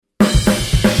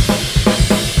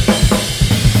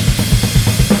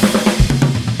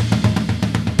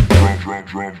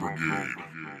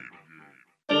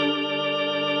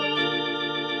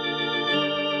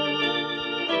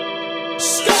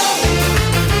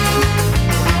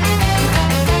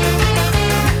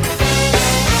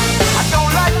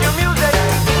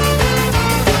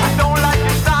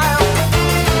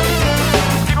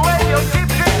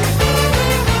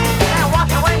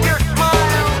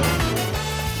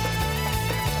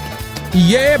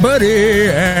Yeah, buddy.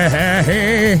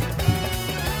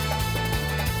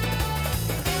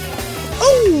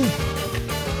 Oh!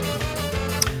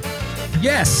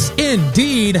 Yes,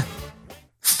 indeed.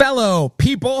 Fellow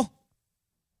people.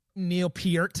 Neil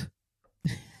Peart.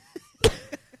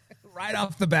 Right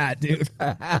off the bat, dude.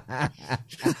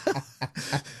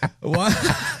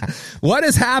 What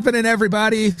is happening,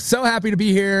 everybody? So happy to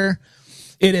be here.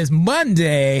 It is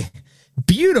Monday.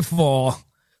 Beautiful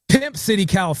Pimp City,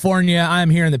 California. I'm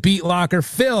here in the Beat Locker.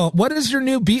 Phil, what is your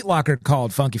new Beat Locker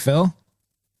called, Funky Phil?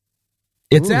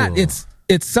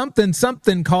 It's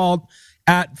something called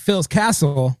at Phil's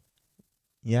Castle.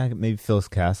 Yeah, maybe Phil's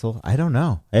Castle. I don't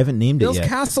know. I haven't named it yet. Phil's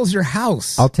Castle's your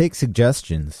house. I'll take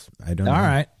suggestions. I don't know. All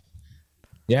right.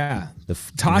 Yeah.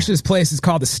 Tasha's place is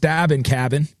called the Stabbing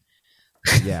Cabin.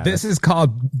 Yeah. This is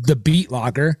called the Beat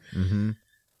Locker. Mm-hmm.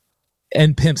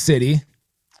 And Pimp City.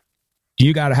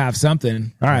 You got to have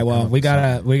something. All right. Well, we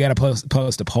gotta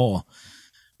post a poll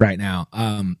right now.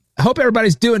 I hope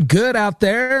everybody's doing good out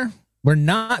there. We're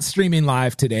not streaming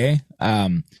live today.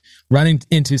 Running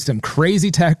into some crazy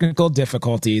technical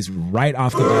difficulties right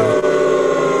off the bat.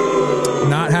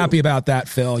 Not happy about that,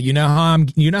 Phil. You know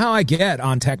how I get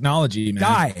on technology,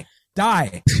 man.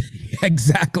 Die.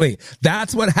 Exactly.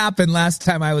 That's what happened last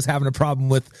time I was having a problem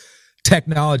with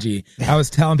technology. I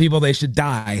was telling people they should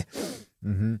die.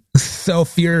 Mm-hmm. So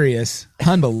furious.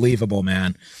 Unbelievable,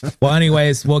 man. Well,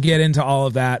 anyways, we'll get into all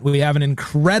of that. We have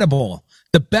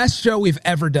the best show we've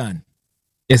ever done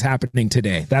is happening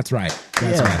today. That's right.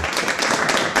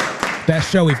 Right.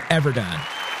 Best show we've ever done.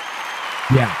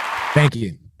 Yeah. Thank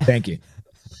you.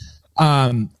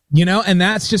 And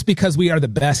that's just because we are the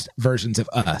best versions of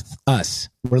us.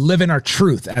 We're living our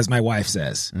truth, as my wife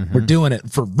says. Mm-hmm. We're doing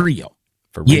it for real.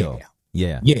 For real.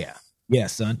 Yeah. Yeah,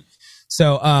 son.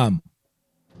 So,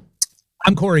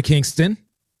 I'm Corey Kingston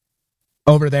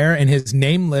over there in his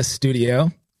nameless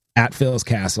studio at Phil's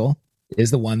Castle is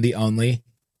the one, the only.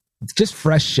 It's just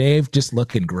fresh shaved, just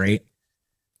looking great.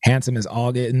 Handsome as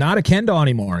all get. Not a Ken doll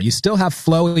anymore. You still have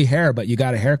flowy hair, but you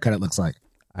got a haircut, it looks like.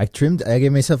 I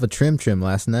gave myself a trim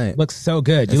last night. Looks so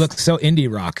good. You look so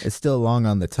indie rock. It's still long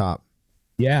on the top.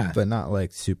 Yeah. But not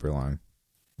like super long.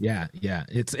 Yeah.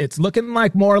 It's looking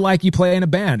like more like you play in a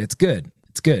band. It's good.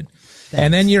 Thanks.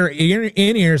 And then your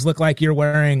in-ears look like you're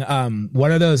wearing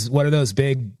what are those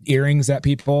big earrings that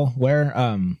people wear?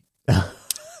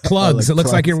 Plugs. It looks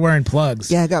plugs. Like you're wearing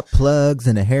plugs. Yeah, I got plugs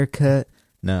and a haircut.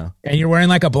 No. And you're wearing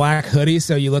like a black hoodie,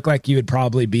 so you look like you would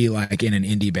probably be like in an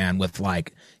indie band with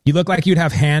you look like you'd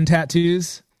have hand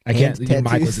tattoos. Hand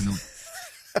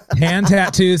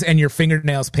tattoos and your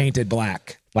fingernails painted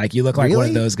black. Like you look like one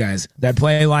of those guys that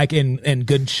play like in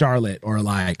Good Charlotte or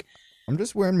like. I'm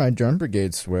just wearing my Drum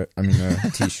Brigade t-shirt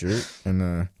and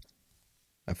a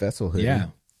Vessel hoodie. Yeah.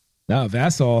 No,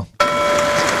 Vessel.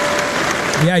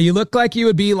 Yeah, you look like you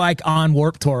would be like on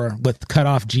Warped Tour with cut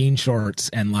off jean shorts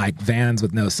and like Vans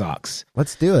with no socks.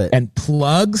 Let's do it. And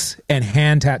plugs and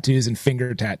hand tattoos and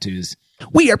finger tattoos.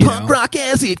 We are punk rock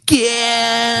as it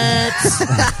gets.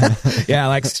 Yeah,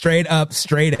 like straight up,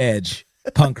 straight edge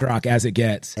punk rock as it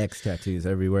gets. X tattoos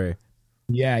everywhere.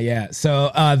 Yeah.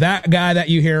 So that guy that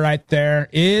you hear right there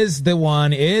is the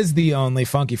only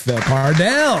Funky Phil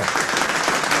Pardell.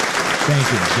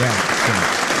 Thank you.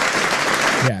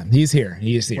 Yeah, he's here.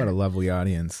 What a lovely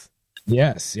audience.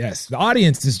 Yes. The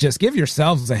audience is just give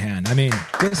yourselves a hand. I mean,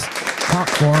 just top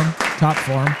form.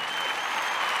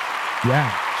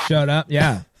 Yeah, showed up.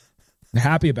 Yeah. They're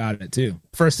happy about it too.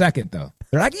 For a second though.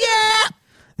 They're like, yeah.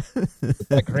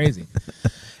 It's like crazy.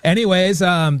 Anyways,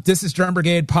 this is Drum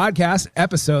Brigade Podcast,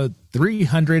 episode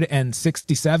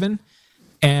 367.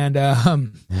 And,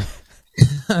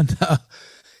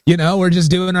 we're just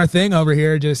doing our thing over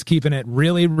here, just keeping it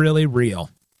really, really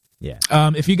real. Yeah.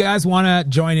 If you guys want to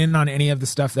join in on any of the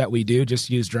stuff that we do,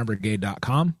 just use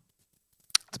drumbrigade.com.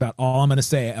 That's about all I'm going to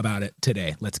say about it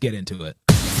today. Let's get into it.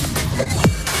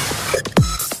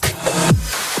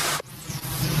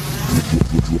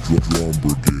 Drum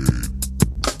Brigade.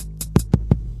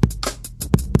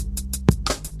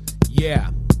 Yeah.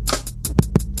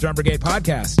 Drum Brigade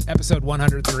Podcast, episode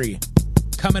 103.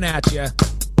 Coming at you.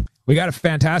 We got a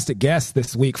fantastic guest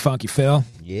this week, Funky Phil.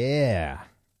 Yeah.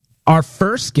 Our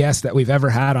first guest that we've ever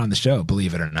had on the show,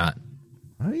 believe it or not.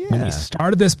 Oh, yeah. When we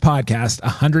started this podcast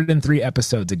 103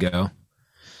 episodes ago,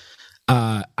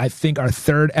 I think our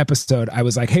third episode, I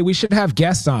was like, hey, we should have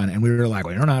guests on. And we were like,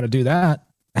 we don't know how to do that.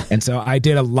 And so I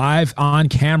did a live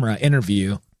on-camera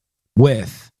interview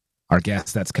with our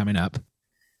guest that's coming up.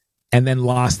 And then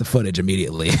lost the footage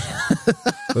immediately.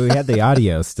 But we had the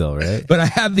audio still, right? But I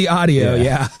have the audio,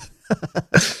 yeah.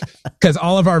 Because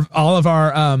all of our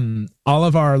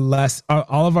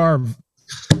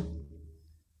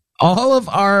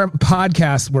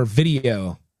podcasts were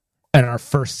video in our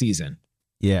first season.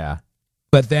 Yeah.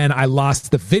 But then I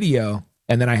lost the video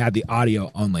and then I had the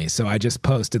audio only. So I just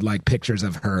posted like pictures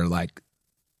of her like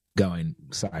going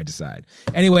side to side.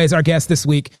 Anyways, our guest this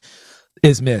week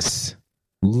is Miss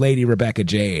Lady Rebecca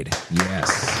Jade.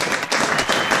 Yes.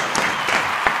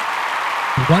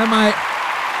 One of my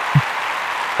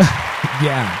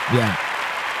yeah.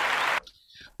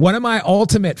 One of my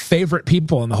ultimate favorite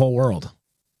people in the whole world.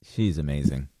 She's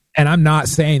amazing. And I'm not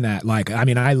saying that like, I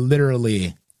mean, I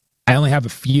only have a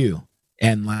few,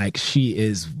 and like, she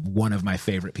is one of my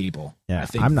favorite people. Yeah, I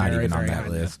think I'm not even on that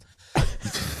list.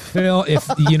 Phil, if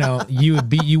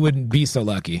you wouldn't be so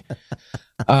lucky.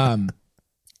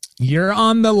 You're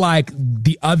on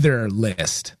the other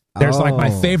list. There's like my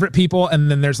favorite people,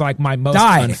 and then there's like my most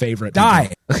unfavorite people.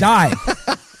 Die.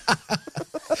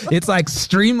 It's like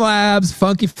Streamlabs,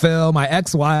 Funky Phil, my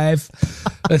ex-wife.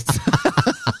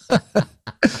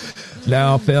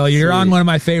 No, Phil, you're on one of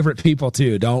my favorite people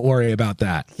too. Don't worry about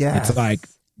that. Yeah. It's like,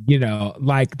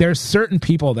 like there's certain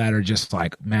people that are just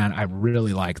like, man, I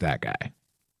really like that guy.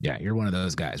 Yeah, you're one of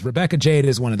those guys. Rebecca Jade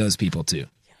is one of those people too.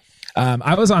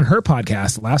 I was on her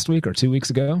podcast last week or 2 weeks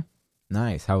ago.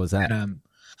 Nice. How was that? And,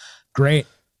 great,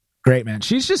 man.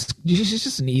 She's just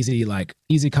an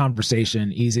easy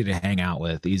conversation, easy to hang out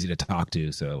with, easy to talk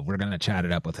to. So we're going to chat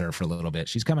it up with her for a little bit.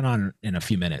 She's coming on in a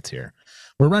few minutes here.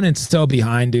 We're running so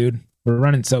behind, dude. We're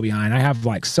running so behind. I have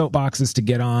like soapboxes to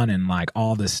get on and like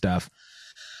all this stuff.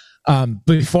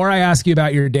 Before I ask you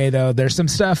about your day though, there's some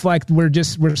stuff like we're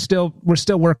still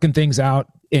working things out.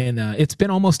 And it's been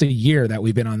almost a year that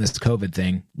we've been on this COVID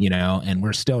thing, and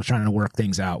we're still trying to work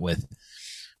things out with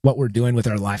what we're doing with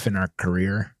our life and our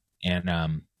career.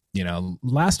 And,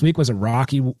 last week was a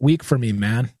rocky week for me,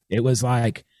 man. It was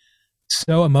like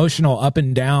so emotional up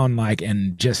and down, like,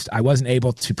 and just, I wasn't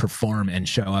able to perform and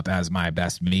show up as my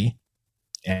best me.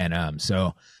 And,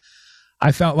 so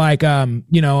I felt like, all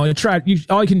you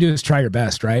can do is try your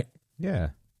best. Right.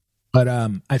 Yeah. But,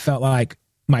 I felt like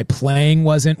my playing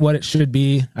wasn't what it should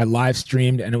be. I live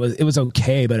streamed and it was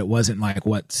okay, but it wasn't like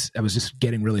I was just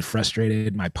getting really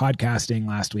frustrated. My podcasting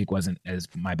last week wasn't as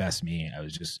my best me. I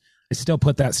still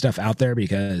put that stuff out there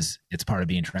because it's part of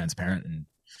being transparent and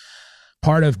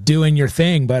part of doing your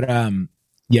thing. But,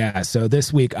 so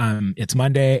this week, it's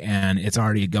Monday and it's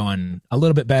already going a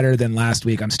little bit better than last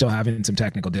week. I'm still having some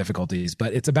technical difficulties,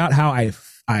 but it's about how I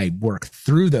work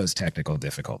through those technical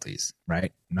difficulties,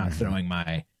 right? Not throwing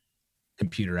my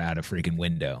computer out a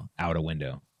window.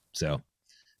 So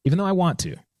even though I want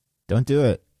to, don't do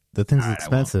it. The thing's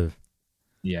expensive.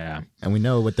 Yeah. And we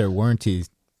know what their warranty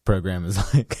program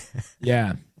is like.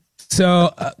 Yeah.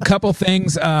 So a couple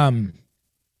things. Don't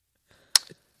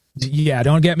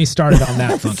get me started on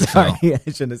that, Funky Sorry, Phil.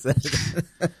 I shouldn't have said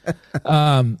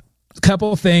it.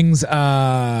 Couple things,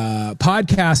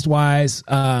 podcast wise,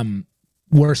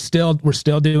 we're still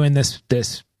doing this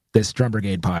Drum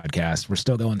Brigade podcast. We're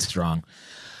still going strong.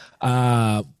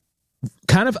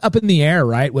 Kind of up in the air,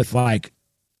 right? With like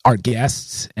our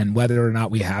guests and whether or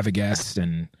not we have a guest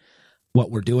and what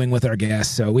we're doing with our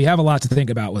guests. So we have a lot to think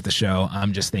about with the show.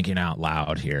 I'm just thinking out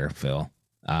loud here, Phil.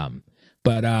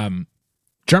 But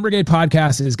Drum Brigade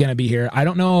podcast is going to be here. I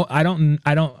don't know.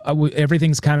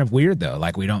 Everything's kind of weird though.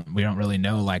 Like we don't really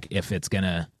know like if it's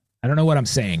gonna, I don't know what I'm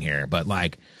saying here, but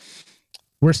like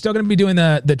we're still going to be doing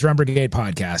the Drum Brigade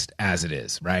podcast as it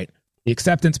is, right? The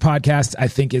Acceptance podcast, I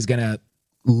think, is going to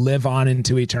live on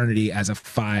into eternity as a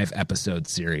 5-episode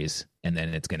series, and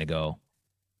then it's going to go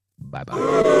bye-bye.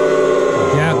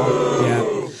 Yeah.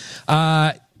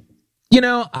 I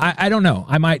don't know.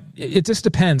 It just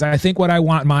depends. I think what I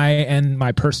want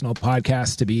my personal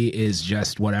podcast to be is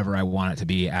just whatever I want it to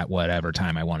be at whatever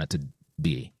time I want it to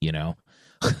be, if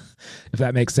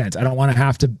that makes sense. I don't want to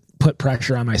have to put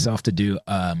pressure on myself to do,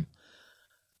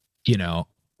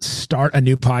 start a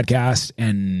new podcast,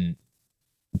 and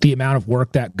the amount of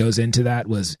work that goes into that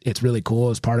it's really cool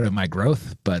as part of my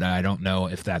growth, but I don't know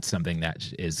if that's something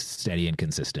that is steady and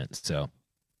consistent. So,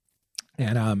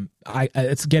 and,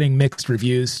 it's getting mixed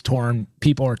reviews, torn.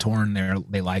 People are torn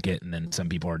they like it. And then some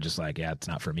people are just like, yeah, it's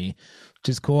not for me, which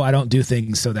is cool. I don't do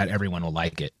things so that everyone will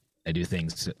like it. I do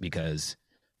things because,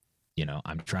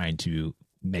 I'm trying to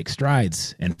make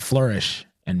strides and flourish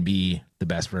and be the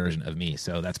best version of me.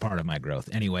 So that's part of my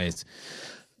growth. Anyways,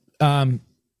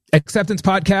 Acceptance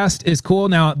podcast is cool.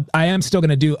 Now I am still going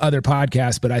to do other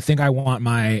podcasts, but I think I want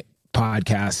my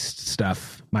podcast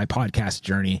stuff, my podcast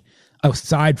journey,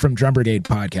 aside from Drum Brigade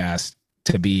podcast,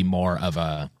 to be more of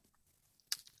a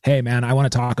hey man, I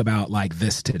want to talk about like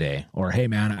this today, or hey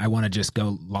man, I want to just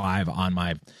go live on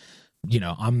my,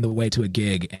 I'm the way to a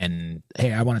gig, and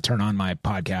hey, I want to turn on my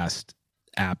podcast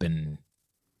app and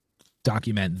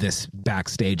document this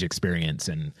backstage experience.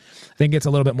 And I think it's a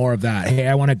little bit more of that. Hey,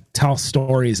 I want to tell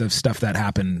stories of stuff that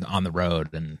happened on the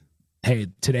road, and hey,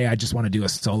 today I just want to do a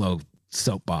solo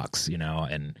soapbox,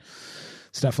 and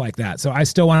stuff like that. So I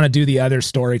still want to do the other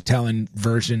storytelling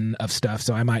version of stuff.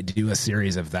 So I might do a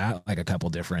series of that, like a couple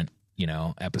different,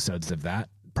 episodes of that.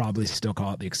 Probably still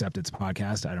call it the Acceptance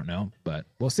Podcast. I don't know, but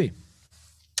we'll see.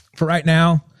 For right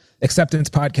now, Acceptance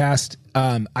Podcast,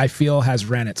 I feel has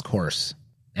ran its course,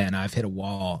 and I've hit a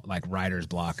wall, like writer's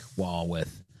block wall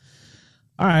with,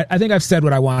 all right, I think I've said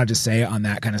what I wanted to say on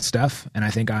that kind of stuff. And I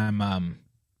think I'm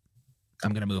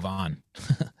going to move on.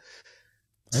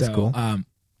 That's cool.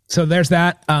 So there's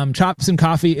that. Chops and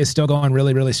Coffee is still going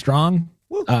really, really strong.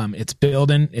 It's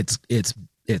building. It's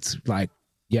like,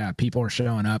 yeah, people are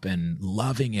showing up and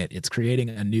loving it. It's creating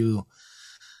a new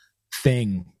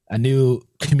thing, a new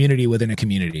community within a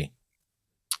community.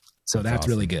 So that's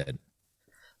awesome. Really good.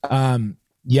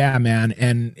 Yeah, man.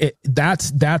 And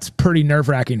that's pretty nerve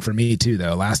wracking for me too,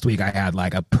 though. Last week I had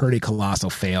like a pretty colossal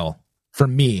fail for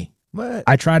me. What?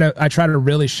 I try to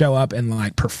really show up and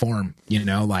like perform,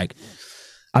 like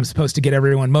I'm supposed to get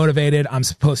everyone motivated. I'm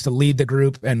supposed to lead the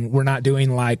group, and we're not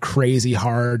doing like crazy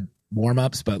hard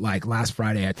warm-ups, but like last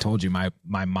Friday, I told you my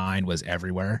mind was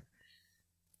everywhere.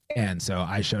 And so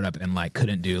I showed up and like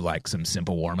couldn't do like some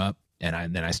simple warm-up.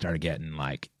 And then I started getting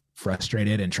like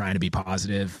frustrated and trying to be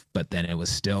positive, but then it was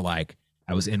still like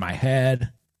I was in my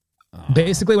head.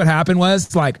 Basically what happened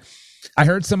was like I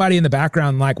heard somebody in the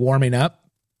background like warming up,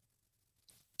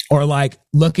 or like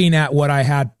looking at what I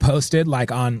had posted, like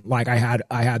on, like I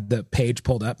had the page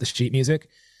pulled up, the sheet music,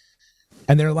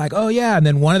 and they're like, oh yeah. And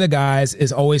then one of the guys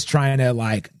is always trying to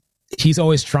like, he's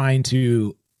always trying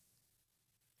to,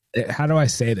 how do I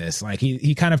say this? Like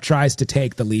he kind of tries to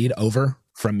take the lead over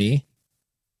from me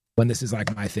when this is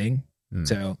like my thing.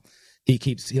 So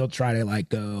he'll try to like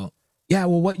go, yeah,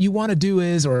 well, what you want to do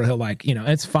is, or he'll like,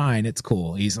 it's fine. It's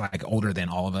cool. He's like older than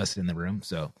all of us in the room.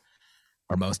 So,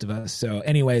 or most of us. So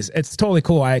anyways, it's totally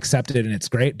cool. I accept it and it's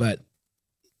great, but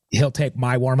he'll take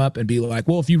my warm up and be like,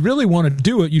 well, if you really want to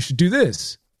do it, you should do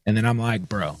this. And then I'm like,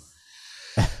 bro,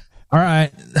 all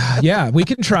right. Yeah, we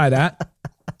can try that.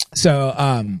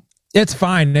 So, it's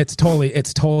fine. It's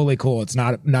totally cool. It's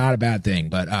not a bad thing,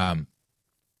 but,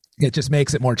 it just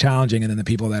makes it more challenging. And then the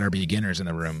people that are beginners in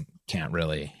the room can't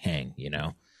really hang,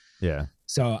 Yeah.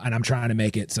 So, and I'm trying to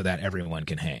make it so that everyone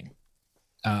can hang.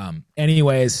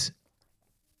 Anyways,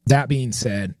 that being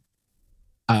said,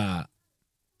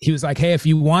 he was like, hey, if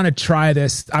you want to try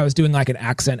this, I was doing like an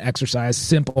accent exercise,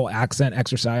 simple accent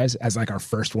exercise as like our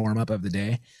first warm up of the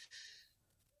day.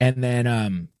 And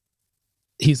then,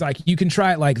 he's like, you can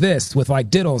try it like this with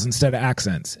like diddles instead of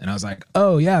accents. And I was like,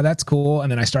 oh yeah, that's cool.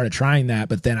 And then I started trying that,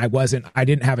 but then I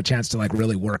didn't have a chance to like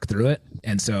really work through it.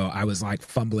 And so I was like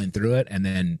fumbling through it, and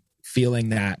then feeling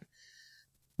that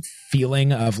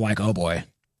feeling of like, oh boy,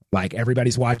 like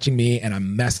everybody's watching me and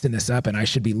I'm messing this up, and I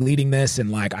should be leading this. And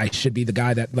like, I should be the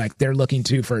guy that like they're looking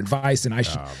to for advice. And I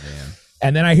should,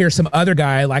 and then I hear some other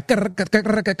guy like in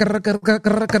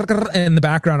the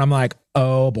background. I'm like,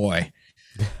 oh boy.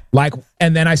 Like,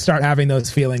 and then I start having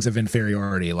those feelings of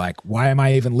inferiority. Like, why am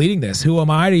I even leading this? Who am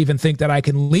I to even think that I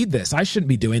can lead this? I shouldn't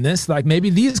be doing this. Like, maybe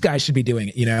these guys should be doing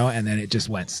it, And then it just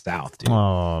went south, dude.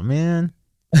 Oh man.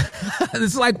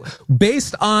 It's like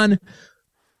based on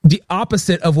the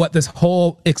opposite of what this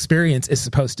whole experience is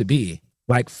supposed to be.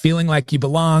 Like feeling like you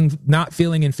belong, not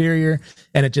feeling inferior.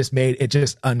 And it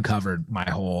just uncovered my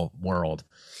whole world.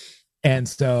 And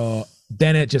so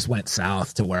then it just went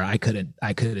south to where I couldn't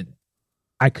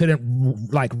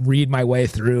like read my way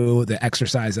through the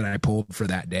exercise that I pulled for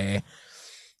that day.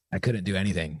 I couldn't do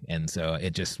anything. And so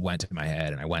it just went to my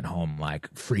head, and I went home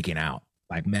like freaking out,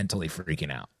 like mentally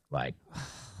freaking out. Like,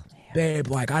 babe,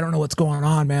 like, I don't know what's going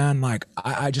on, man. Like,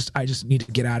 I just need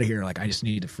to get out of here. Like, I just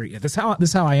need to freak. This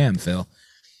is how I am, Phil.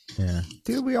 Yeah.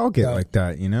 Dude, we all get like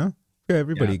that,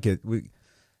 Everybody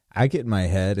I get in my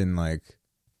head and like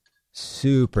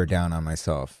super down on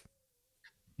myself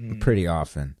pretty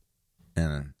often.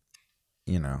 And,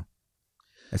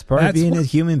 it's part of being a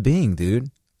human being, dude.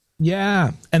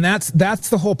 Yeah. And that's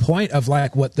the whole point of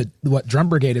like what Drum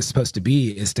Brigade is supposed to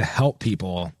be, is to help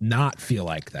people not feel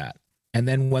like that. And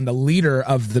then when the leader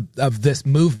of this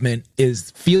movement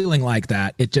is feeling like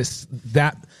that,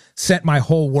 that sent my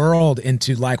whole world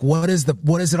into like, what is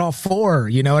it all for?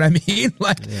 You know what I mean?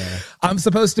 Like, I'm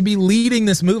supposed to be leading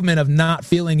this movement of not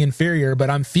feeling inferior, but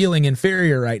I'm feeling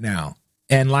inferior right now.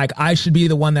 And like, I should be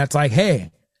the one that's like,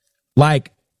 hey,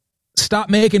 Like, stop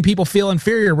making people feel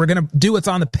inferior. We're going to do what's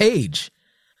on the page.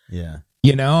 Yeah.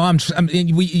 You know,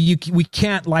 we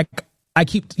can't, like, I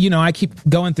keep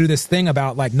going through this thing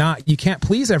about like, you can't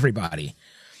please everybody.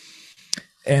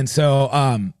 And so,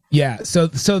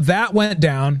 so that went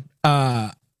down,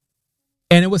 and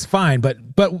it was fine. But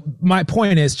my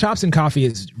point is, Chops and Coffee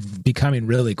is becoming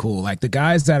really cool. Like, the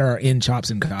guys that are in Chops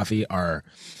and Coffee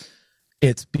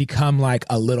it's become like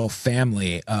a little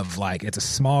family of, like, it's a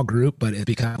small group, but it's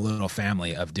become a little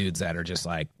family of dudes that are just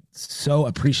like so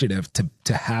appreciative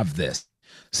to have this.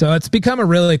 So it's become a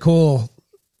really cool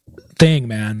thing,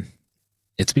 man.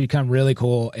 It's become really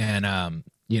cool. And,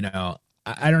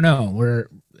 I don't know.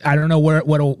 I don't know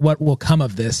what will come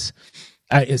of this.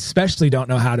 I especially don't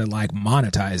know how to, like,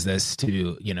 monetize this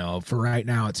to, for right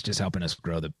now, it's just helping us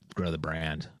grow the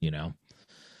brand,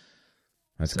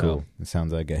 That's cool. It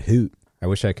sounds like a hoot. I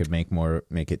wish I could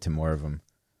make it to more of them.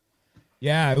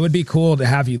 Yeah, it would be cool to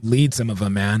have you lead some of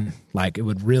them, man. Like, it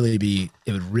would really be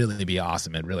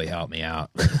awesome. It'd really help me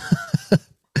out.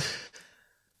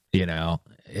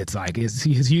 It's like,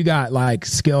 you got, like,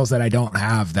 skills that I don't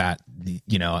have, that,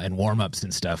 and warm-ups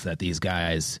and stuff that these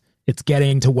guys, it's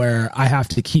getting to where I have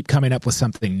to keep coming up with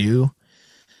something new,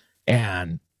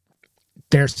 and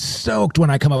they're stoked when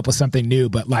I come up with something new.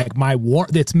 But, like,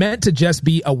 it's meant to just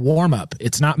be a warm-up.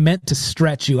 It's not meant to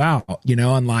stretch you out,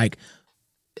 and, like,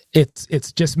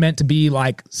 it's just meant to be,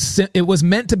 like, it was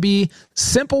meant to be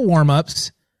simple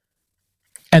warm-ups.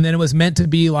 And then it was meant to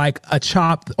be like a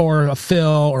chop or a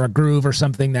fill or a groove or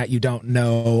something that you don't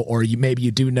know, or maybe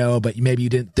you do know, but maybe you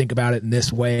didn't think about it in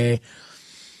this way.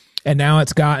 And now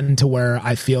it's gotten to where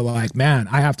I feel like, man,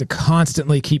 I have to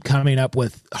constantly keep coming up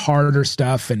with harder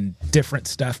stuff and different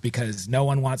stuff, because no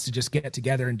one wants to just get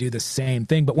together and do the same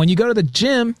thing. But when you go to the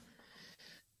gym,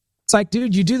 it's like,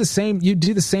 dude, you do the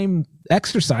same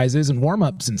exercises and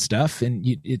warm-ups and stuff, and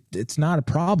it's not a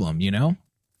problem,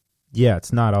 Yeah,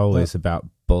 it's not always about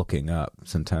bulking up.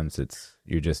 Sometimes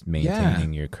you're just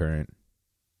maintaining your current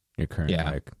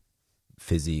like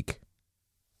physique.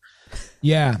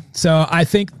 Yeah. So I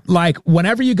think, like,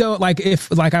 whenever you go, like,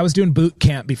 if, like, I was doing boot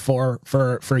camp before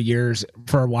for years,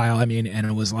 for a while, I mean, and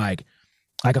it was like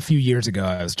a few years ago,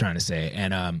 I was trying to say,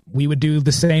 and we would do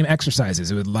the same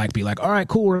exercises. It would, like, be like, all right,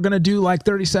 cool, we're going to do like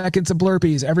 30 seconds of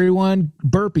burpees.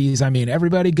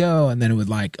 Everybody go. And then it would,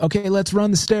 like, okay, let's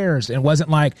run the stairs. And it wasn't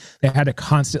like they had to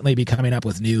constantly be coming up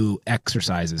with new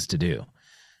exercises to do.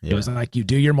 Yeah. It was like, you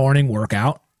do your morning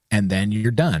workout and then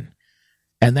you're done.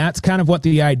 And that's kind of what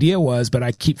the idea was, but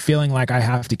I keep feeling like I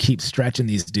have to keep stretching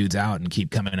these dudes out and keep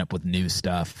coming up with new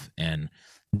stuff and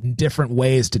different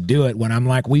ways to do it, when I'm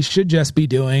like, we should just be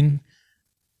doing,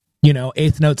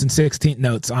 8th notes and 16th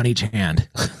notes on each hand,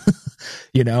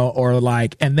 or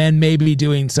like, and then maybe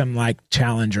doing some, like,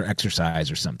 challenge or exercise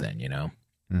or something,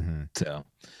 Mm-hmm. So,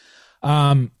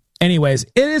 anyways,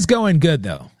 it is going good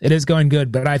though. It is going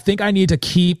good, but I think I need to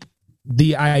keep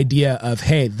the idea of,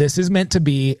 hey, this is meant to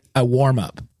be a warm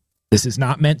up. This is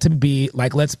not meant to be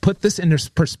like, let's put this into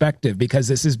perspective, because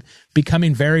this is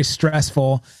becoming very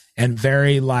stressful and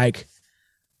very, like,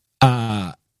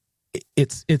 it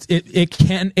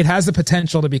has the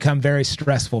potential to become very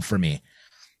stressful for me.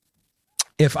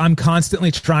 If I'm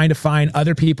constantly trying to find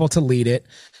other people to lead it,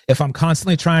 if I'm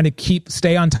constantly trying to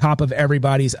stay on top of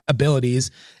everybody's abilities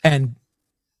and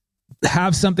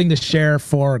have something to share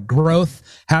for growth,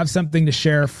 have something to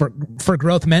share for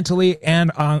growth mentally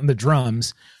and on the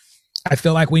drums, I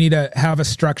feel like we need to have a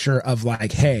structure of,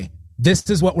 like, hey, this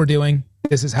is what we're doing,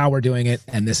 this is how we're doing it,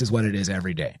 and this is what it is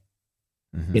every day.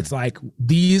 Mm-hmm. It's like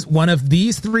one of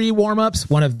these three warm-ups,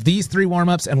 one of these three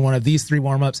warm-ups, and one of these three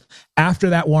warm-ups. After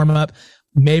that warm-up,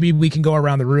 maybe we can go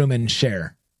around the room and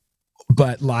share.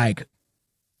 But, like,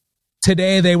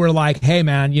 today they were like, hey,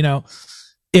 man,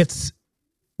 it's,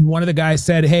 one of the guys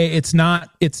said, hey, it's not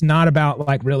about,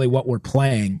 like, really what we're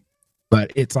playing,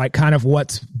 but it's, like, kind of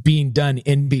what's being done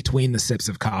in between the sips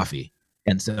of coffee.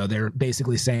 And so they're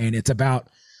basically saying it's about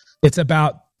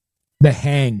the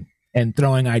hang and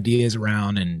throwing ideas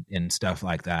around and stuff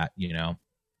like that,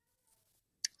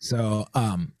 So,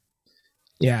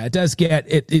 yeah, it does get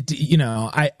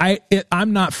it.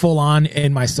 I'm not full on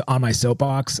on my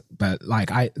soapbox, but,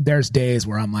 like, there's days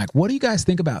where I'm like, what do you guys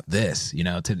think about this?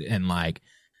 And, like,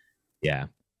 yeah.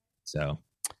 So,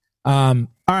 all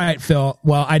right, Phil.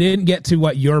 Well, I didn't get to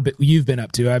what you've been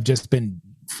up to. I've just been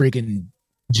freaking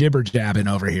jibber jabbing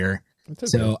over here. Okay.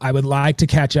 So I would like to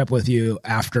catch up with you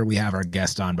after we have our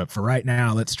guest on. But for right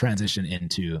now, let's transition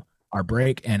into our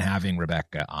break and having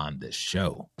Rebecca on this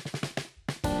show.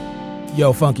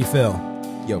 Yo, Funky Phil.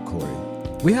 Yo, Corey.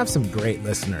 We have some great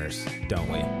listeners,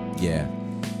 don't we? Yeah.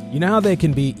 You know how they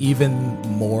can be even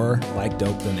more like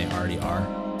dope than they already are?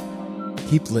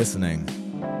 Keep listening.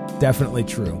 Definitely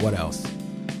true. What else?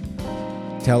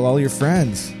 Tell all your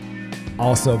friends.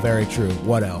 Also very true.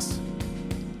 What else?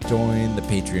 Join the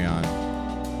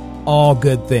Patreon. All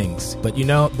good things. But you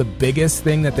know, the biggest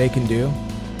thing that they can do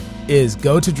is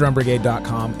go to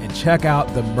drumbrigade.com and check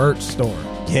out the merch store.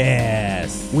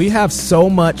 Yes. We have so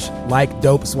much like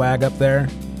dope swag up there.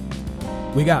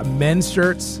 We got men's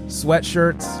shirts,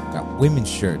 sweatshirts. We got women's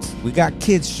shirts. We got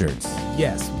kids' shirts.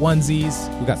 Yes,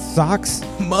 onesies. We got socks,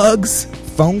 Mugs.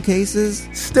 phone cases,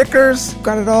 Stickers.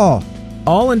 got it all.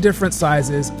 All in different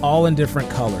sizes, all in different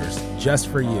colors, just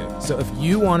for you. So if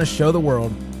you want to show the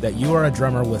world that you are a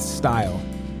drummer with style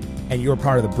and you're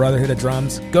part of the Brotherhood of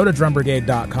Drums, go to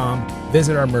drumbrigade.com,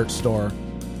 visit our merch store.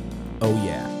 Oh,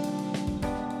 yeah.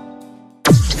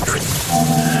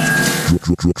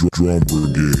 Drum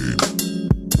Brigade.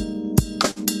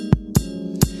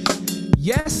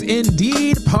 Yes,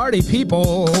 indeed, party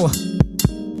people.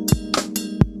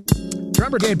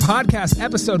 Drum Brigade Podcast,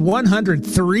 episode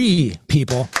 103,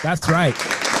 people. That's right.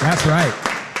 That's right.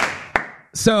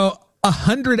 So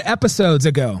 100 episodes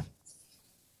ago,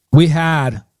 we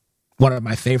had one of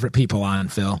my favorite people on,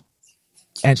 Phil.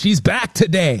 And she's back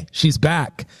today. She's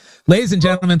back. Ladies and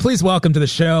gentlemen, please welcome to the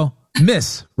show,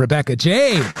 Miss Rebecca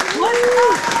Jade.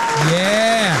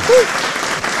 Yeah.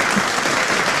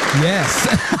 Yes.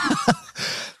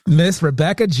 Miss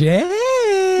Rebecca Jade.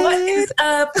 What is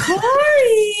up,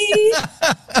 Corey?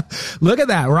 Look at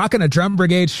that. Rocking a Drum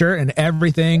Brigade shirt and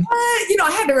everything. What? You know,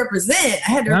 I had to represent.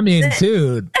 I mean,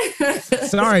 dude.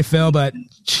 Sorry, Phil, but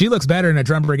she looks better in a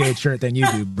Drum Brigade shirt than you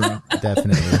do, bro.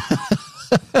 Definitely.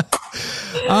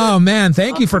 Oh, man.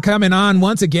 Thank you for coming on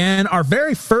once again. Our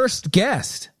very first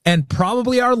guest and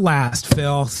probably our last,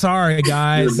 Phil. Sorry,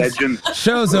 guys. Legend.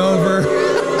 Show's over.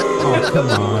 Oh, come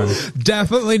on.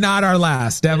 Definitely not our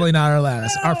last. Definitely not our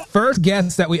last. Our first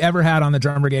guest that we ever had on the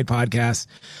Drum Brigade podcast.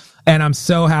 And I'm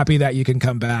so happy that you can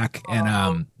come back.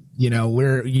 And, you know,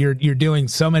 you're doing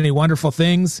so many wonderful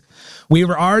things. We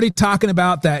were already talking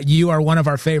about that you are one of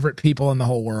our favorite people in the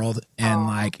whole world. And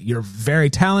like, you're very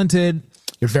talented.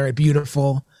 You're very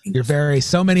beautiful. You're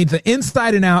so many, the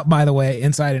inside and out, by the way,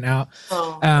 inside and out.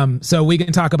 So we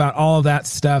can talk about all of that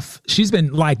stuff. She's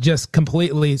been like just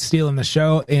completely stealing the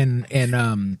show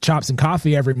in Chops and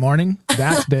Coffee every morning.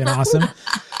 That's been awesome.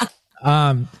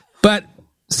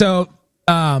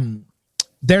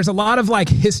 There's a lot of like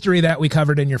history that we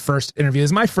covered in your first interview.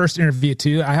 It's my first interview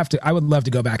too. I would love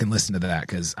to go back and listen to that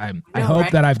because I hope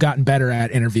that I've gotten better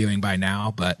at interviewing by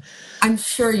now, but I'm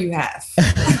sure you have.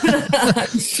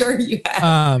 I'm sure you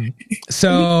have.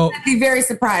 So I'd be very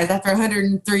surprised after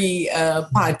 103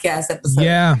 podcast episodes.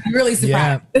 Yeah. I'm really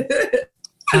surprised. Yeah.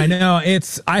 I know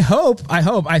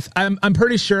I'm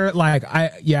pretty sure like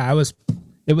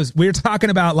we were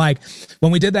talking about like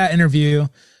when we did that interview,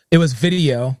 it was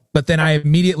video, but then I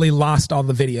immediately lost all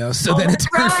the videos. So then it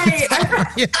turned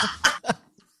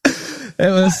It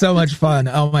was so much fun.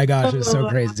 Oh my gosh, it was so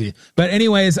crazy. But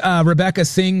anyways, Rebecca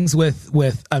sings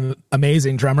with an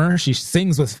amazing drummer. She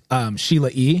sings with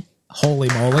Sheila E. Holy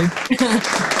moly.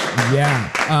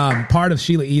 Yeah. Part of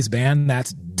Sheila E.'s band.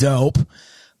 That's dope.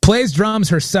 Plays drums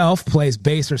herself, plays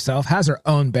bass herself, has her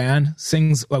own band,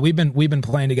 sings. Well, we've been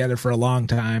playing together for a long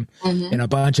time in a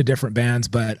bunch of different bands,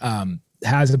 but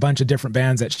has a bunch of different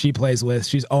bands that she plays with.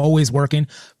 She's always working.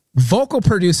 Vocal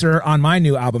producer on my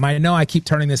new album. I know I keep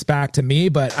turning this back to me,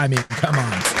 but I mean, come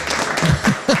on.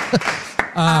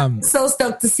 I'm so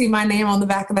stoked to see my name on the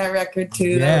back of that record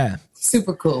too. Yeah.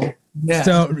 Super cool. Yeah.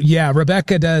 So yeah,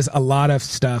 Rebecca does a lot of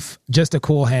stuff. Just a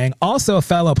cool hang. Also a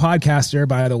fellow podcaster,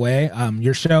 by the way.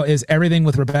 Your show is Everything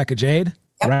with Rebecca Jade,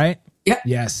 right? Yep.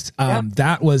 Yes.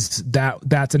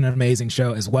 That's an amazing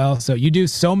show as well. So you do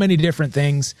so many different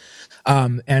things.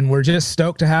 And we're just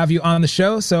stoked to have you on the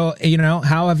show. So, you know,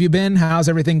 how have you been? How's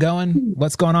everything going?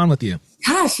 What's going on with you?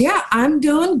 Gosh, yeah, I'm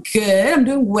doing good. I'm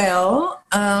doing well.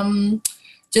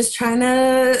 Just trying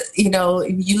to, you know,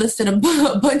 you listed a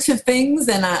bunch of things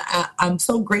and I'm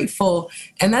so grateful.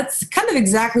 And that's kind of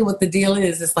exactly what the deal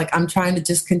is. It's like I'm trying to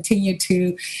just continue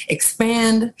to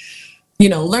expand, you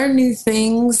know, learn new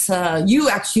things. You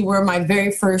actually were my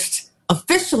very first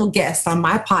official guest on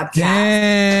my podcast.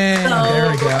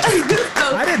 There we go.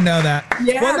 I didn't know that.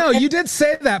 Yeah, well, no, you did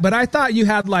say that, but I thought you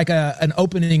had like an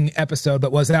opening episode,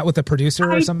 but was that with the producer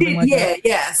or something like that?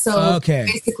 Yeah. So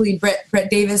basically Brett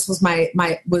Davis was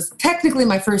was technically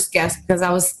my first guest because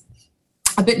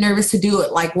a bit nervous to do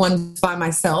it like one by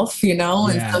myself, you know?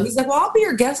 And so he's like, well, I'll be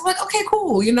your guest. I'm like, okay,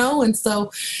 cool. You know? And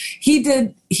so he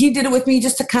did it with me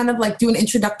just to kind of like do an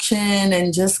introduction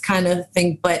and just kind of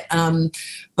think, but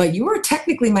you were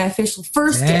technically my official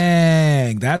first guest.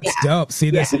 Dang, that's dope. See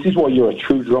this? This is why you're a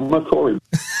true drummer, Corey.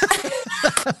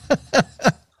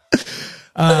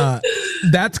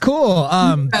 That's cool.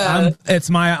 It's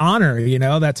my honor, you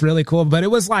know, that's really cool. But it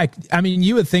was like, I mean,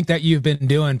 you would think that you've been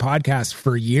doing podcasts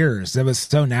for years. It was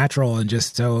so natural and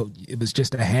it was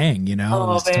just a hang, you know, it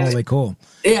was totally cool.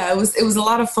 Yeah, it was a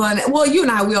lot of fun. Well, you and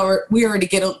I, we already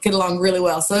get along really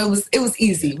well. So it was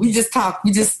easy. We just talked,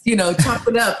 you know, chop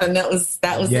it up, and that was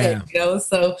it, you know?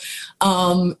 So,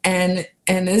 so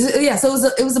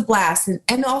it was a blast,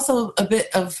 and also a bit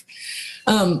of,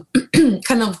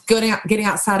 kind of getting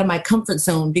outside of my comfort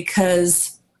zone,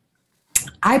 because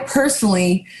I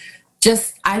personally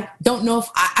I don't know if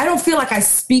I don't feel like I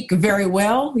speak very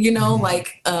well, you know,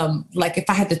 like if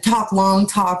I had to talk long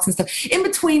talks and stuff in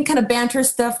between kind of banter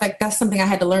stuff, like that's something I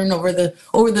had to learn over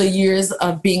the years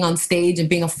of being on stage and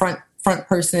being a front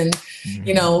person,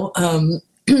 you know,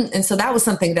 and so that was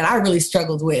something that I really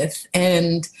struggled with.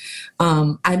 And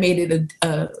I made it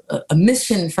a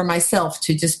mission for myself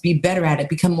to just be better at it,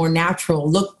 become more natural,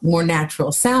 look more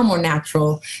natural, sound more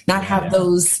natural, not have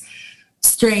those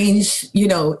strange, you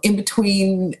know, in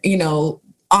between, you know,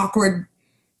 awkward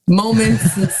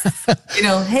moments, you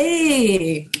know,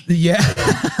 hey,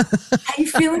 how you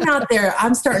feeling out there?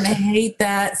 I'm starting to hate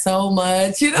that so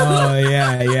much, you know? Oh,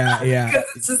 yeah.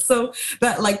 It's just so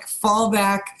that like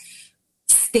fallback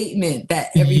statement that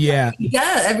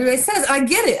everybody says. I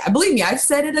get it. Believe me, I've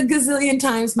said it a gazillion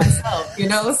times myself, you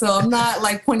know, so I'm not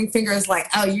like pointing fingers like,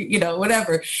 oh, you know,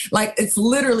 whatever. Like, it's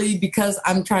literally because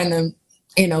I'm trying to,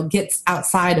 you know, get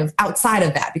outside of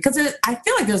that, because I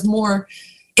feel like there's more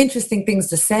interesting things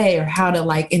to say, or how to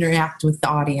like interact with the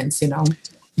audience, you know?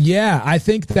 Yeah, I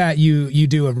think that you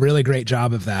do a really great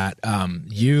job of that.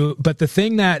 But the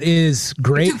thing that is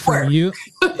great for you,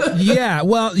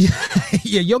 well,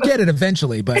 you'll get it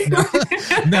eventually, but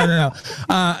no.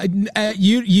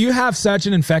 You have such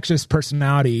an infectious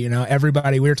personality. You know,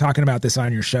 everybody, we were talking about this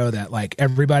on your show, that like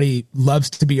everybody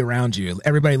loves to be around you.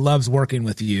 Everybody loves working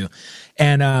with you.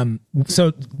 And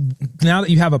so now that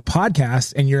you have a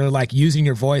podcast and you're like using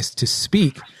your voice to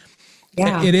speak,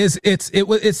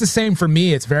 it's the same for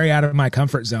me. It's very out of my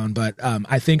comfort zone, but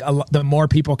I think the more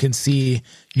people can see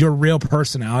your real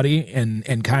personality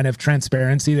and kind of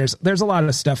transparency, there's a lot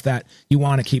of stuff that you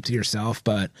want to keep to yourself.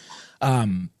 But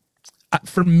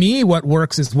for me, what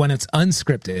works is when it's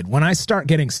unscripted. When I start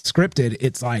getting scripted,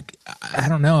 it's like, I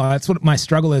don't know. That's what my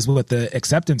struggle is with the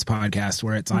Acceptance podcast,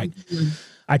 where it's like,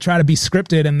 I try to be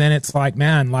scripted, and then it's like,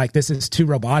 man, like this is too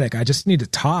robotic. I just need to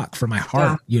talk from my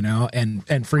heart, you know?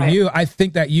 And for you, I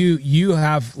think that you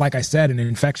have, like I said, an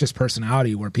infectious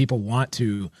personality where people want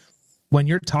to, when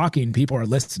you're talking, people are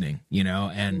listening, you know?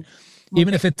 And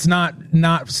even if it's not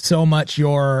so much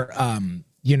your,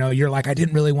 you know, you're like, I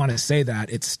didn't really want to say that.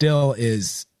 It still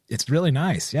is. It's really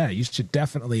nice. Yeah. You should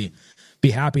definitely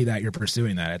be happy that you're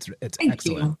pursuing that. It's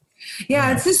excellent. You.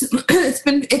 Yeah, it's just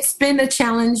it's been a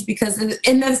challenge, because,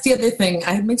 and that's the other thing.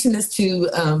 I mentioned this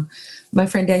to my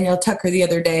friend Danielle Tucker the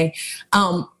other day.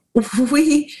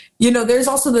 We, you know, there's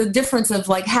also the difference of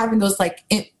like having those like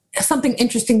something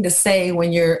interesting to say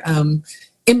when you're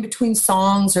in between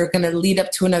songs or going to lead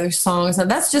up to another song. So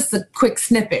that's just a quick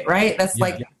snippet, right? That's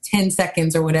 10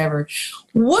 seconds or whatever.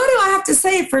 What do I have to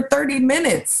say for 30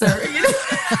 minutes? Or, you know?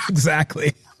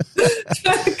 Exactly.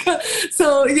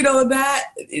 So, you know, that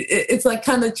it's like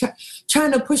kind of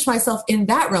trying to push myself in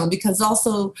that realm, because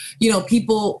also, you know,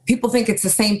 people think it's the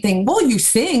same thing. Well, you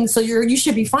sing, so you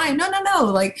should be fine. No.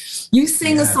 Like, you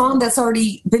sing a song that's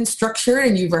already been structured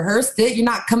and you've rehearsed it. You're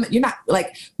not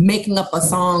like making up a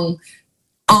song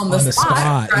on the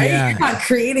spot, right? Yeah. You're not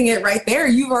creating it right there.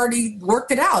 You've already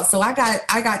worked it out. So I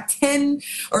got 10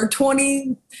 or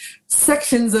 20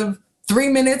 sections of 3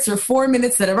 minutes or 4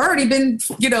 minutes that have already been,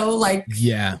 you know, like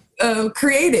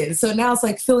created. So now it's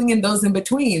like filling in those in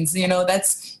betweens, you know,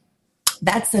 that's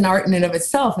an art in and of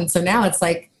itself. And so now it's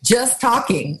like just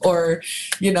talking, or,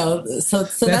 you know, so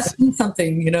that's been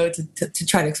something, you know, to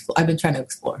try to explore. I've been trying to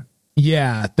explore.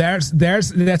 Yeah.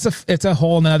 It's a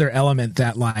whole nother element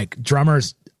that like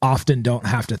drummers often don't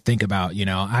have to think about. You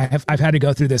know, I've had to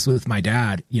go through this with my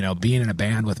dad, you know, being in a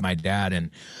band with my dad.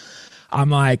 And I'm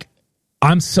like,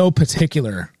 I'm so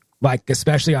particular Like,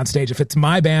 especially on stage, if it's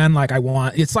my band, like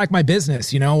it's like my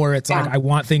business, where it's like, I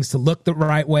want things to look the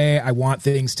right way. I want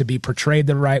things to be portrayed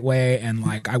the right way. And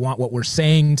like, I want what we're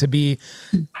saying to be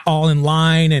all in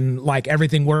line and like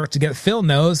everything work together. Phil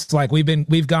knows, like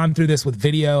we've gone through this with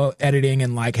video editing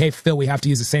and like, hey, Phil, we have to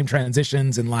use the same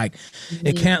transitions and like,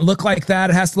 it can't look like that.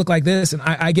 It has to look like this. And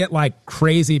I get like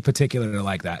crazy particular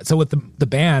like that. So with the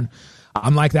band,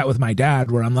 I'm like that with my dad,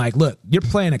 where I'm like, look, you're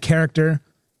playing a character.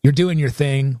 You're doing your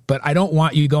thing, but I don't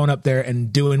want you going up there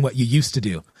and doing what you used to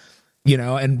do,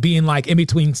 and being like in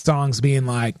between songs, being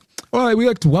like, oh, we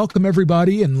like to welcome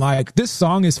everybody. And like, this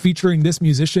song is featuring this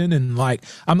musician. And like,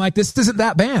 I'm like, this isn't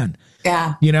that band.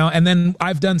 Yeah. And then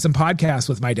I've done some podcasts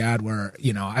with my dad where,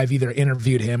 I've either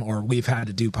interviewed him or we've had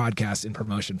to do podcasts in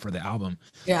promotion for the album.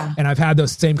 Yeah. And I've had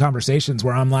those same conversations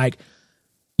where I'm like,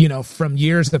 from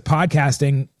years of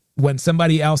podcasting, when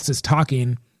somebody else is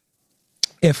talking,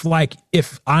 if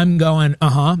I'm going,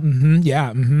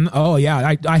 oh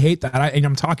yeah, I hate that. And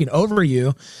I'm talking over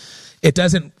you, it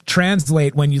doesn't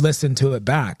translate when you listen to it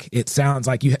back. It sounds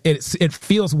like it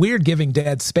feels weird giving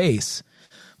dead space,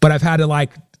 but I've had to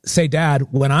like say,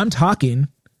 Dad, when I'm talking,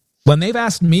 when they've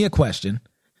asked me a question,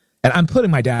 and I'm putting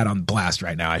my dad on blast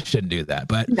right now. I shouldn't do that,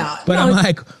 but I'm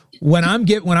like, when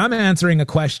I'm answering a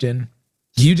question,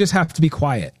 you just have to be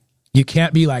quiet. You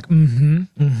can't be like,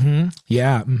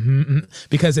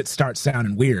 because it starts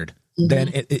sounding weird. Mm-hmm. Then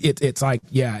it's like,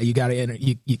 yeah, you got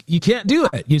to you can't do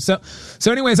it. So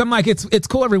anyways, I'm like, it's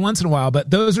cool every once in a while, but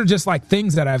those are just like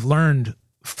things that I've learned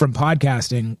from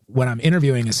podcasting when I'm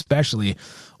interviewing, especially,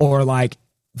 or like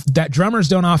that drummers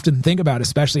don't often think about,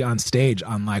 especially on stage,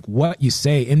 on like what you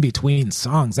say in between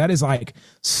songs. That is like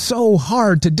so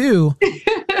hard to do.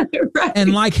 Right.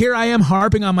 And like, here I am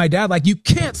harping on my dad, like, you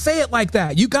can't say it like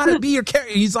that. You got to be your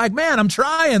character. He's like, man, I'm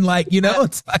trying. Like,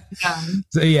 it's like,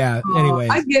 so yeah. Anyway,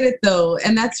 I get it though.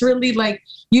 And that's really like,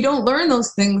 you don't learn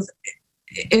those things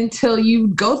until you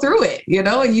go through it,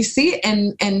 and you see it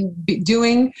and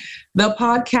doing the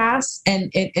podcast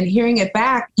and hearing it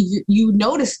back, you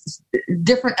notice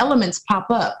different elements pop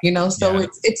up, so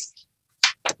it's,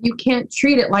 you can't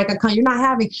treat it like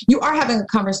you are having a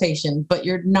conversation, but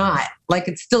you're not, like,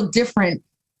 it's still different.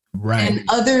 Right. And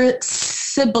other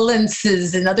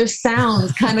sibilances and other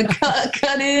sounds kind of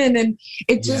cut in, and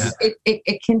it just,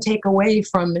 it can take away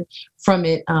from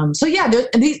it. So yeah,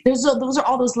 those are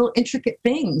all those little intricate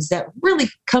things that really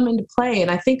come into play.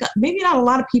 And I think maybe not a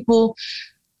lot of people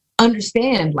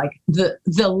understand like the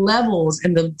levels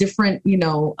and the different,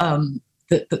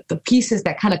 the pieces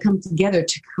that kind of come together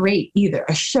to create either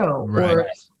a show or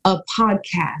a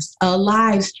podcast, a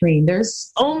live stream.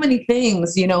 There's so many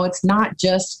things, it's not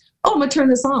just, oh, I'm going to turn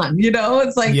this on.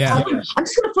 It's like, I'm just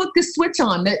going to flip this switch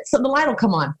on so the light will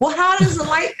come on. Well, how does the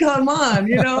light come on?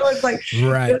 It's like,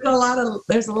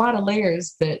 there's a lot of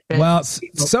layers that well,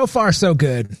 so far so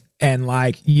good. And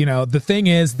like, the thing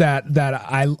is that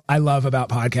I love about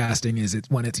podcasting is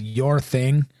when it's your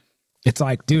thing. It's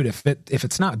like, dude, if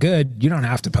it's not good, you don't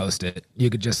have to post it.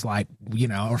 You could just like,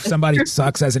 or if somebody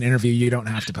sucks as an interview, you don't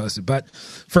have to post it. But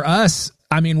for us,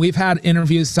 I mean, we've had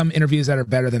some interviews that are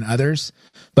better than others,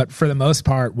 but for the most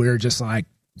part, we're just like,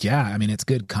 yeah, I mean, it's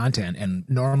good content. And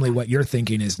normally what you're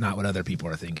thinking is not what other people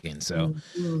are thinking. So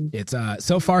it's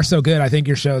so far so good. I think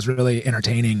your show is really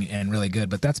entertaining and really good,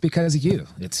 but that's because of you.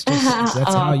 It's just,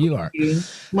 that's how you are.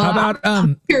 Well, how about,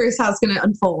 I'm curious how it's going to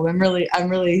unfold. I'm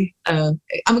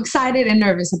excited and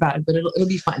nervous about it, but it'll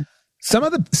be fun. Some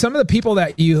of the people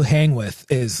that you hang with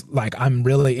is like, I'm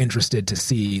really interested to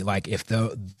see like if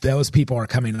those people are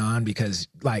coming on, because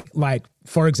like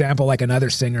for example, like another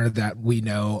singer that we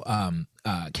know,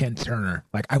 Ken Turner,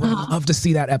 like I would love to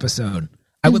see that episode.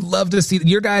 I would love to see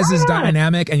your guys'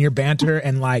 dynamic and your banter,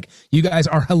 and like you guys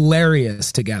are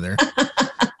hilarious together.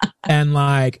 And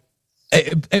like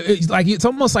it's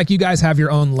almost like you guys have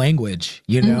your own language,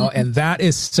 and that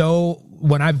is so.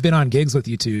 When I've been on gigs with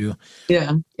you two,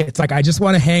 it's like I just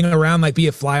want to hang around, like be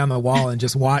a fly on the wall and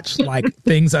just watch like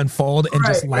things unfold and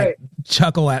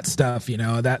chuckle at stuff.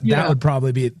 That would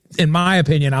probably be, in my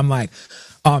opinion. I'm like,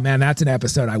 oh man, that's an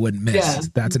episode I wouldn't miss. Yeah.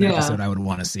 That's an episode I would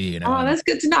want to see. Oh, that's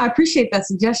good to know. I appreciate that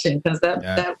suggestion, because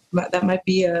that might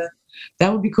be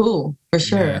that would be cool for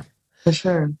sure. Yeah. For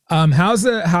sure. How's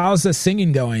the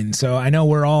singing going? So I know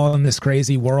we're all in this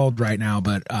crazy world right now,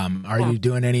 but are you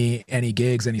doing any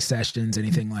gigs, any sessions,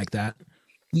 anything like that?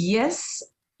 Yes,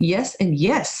 and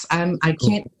yes. I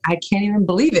can't even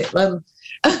believe it.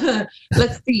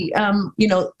 Let's see.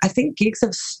 I think gigs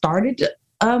have started to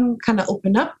kind of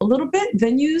open up a little bit.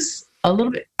 Venues, a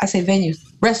little bit. I say venues,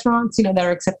 restaurants, that are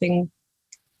accepting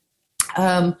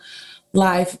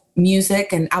live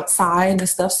music and outside and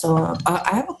stuff. So I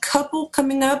have a couple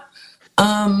coming up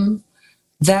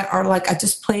that are like, I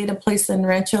just played a place in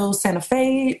Rancho Santa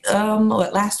Fe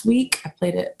last week. I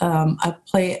played it. I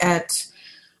play at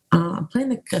I'm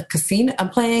playing a casino. I'm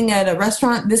playing at a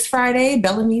restaurant this Friday,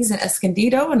 Bellamy's in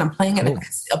Escondido, and I'm playing at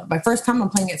my first time. I'm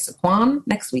playing at Saquon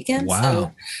next weekend. Wow.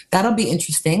 So that'll be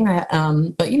interesting.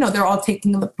 But they're all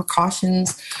taking the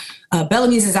precautions.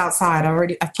 Bellamy's is outside.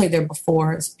 I've played there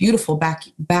before. It's beautiful back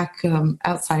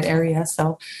outside area.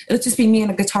 So it'll just be me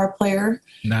and a guitar player.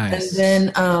 Nice.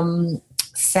 And then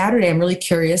Saturday, I'm really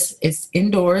curious. It's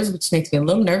indoors, which makes me a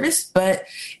little nervous, but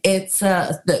it's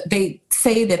they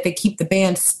say that they keep the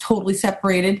bands totally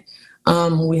separated.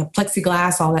 We have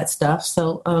plexiglass, all that stuff.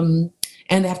 So and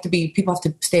people have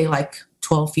to stay like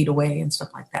 12 feet away and stuff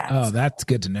like that. Oh, that's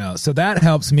good to know. So that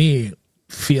helps me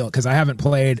feel, because I haven't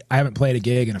played a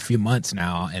gig in a few months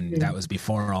now, and that was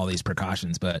before all these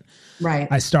precautions. But right,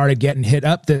 I started getting hit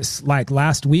up this like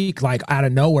last week, like out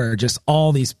of nowhere, just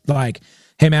all these like,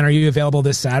 hey man, are you available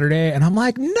this Saturday? And I'm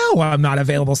like, no, I'm not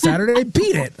available Saturday.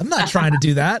 Beat it. I'm not trying to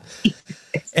do that.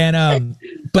 And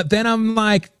but then I'm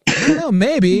like, I don't know,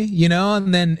 maybe,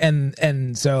 and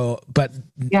then but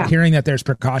hearing that there's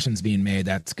precautions being made,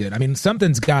 that's good. I mean,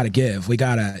 something's got to give. We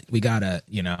gotta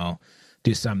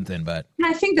do something. But and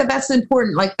I think that's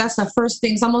important. Like that's the first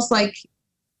thing. It's almost like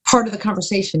part of the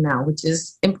conversation now, which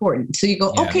is important. So you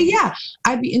go, okay, yeah,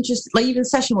 I'd be interested. Like even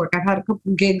session work. I've had a couple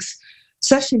of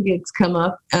session gigs come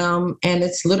up, and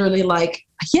it's literally like,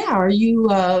 yeah, are you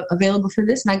available for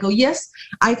this? And I go, yes,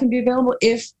 I can be available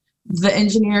if the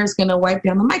engineer is going to wipe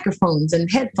down the microphones and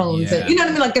headphones. And, you know what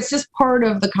I mean? Like it's just part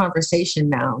of the conversation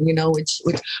now, which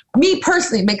me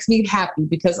personally makes me happy,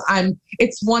 because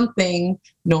it's one thing,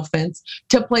 no offense,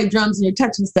 to play drums and you're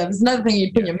touching stuff. It's another thing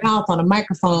you put your mouth on a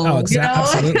microphone. Oh,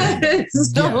 exactly.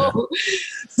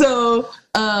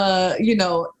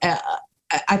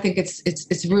 I think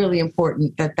it's really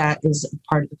important that is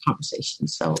part of the conversation.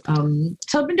 So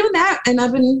I've been doing that, and I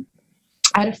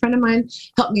had a friend of mine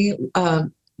help me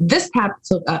this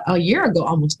happened a year ago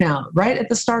almost now, right at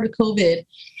the start of COVID,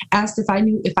 asked if I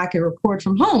knew if I could record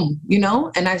from home,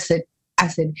 and I said I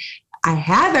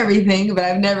have everything, but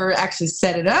I've never actually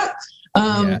set it up.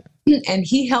 And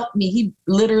he helped me. He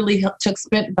literally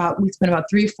spent about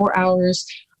 3 or 4 hours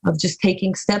of just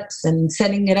taking steps and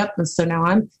setting it up. And so now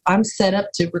I'm set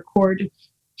up to record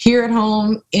here at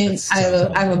home. I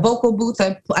have a vocal booth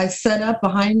I set up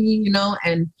behind me,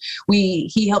 and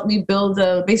he helped me build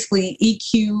basically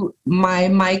EQ my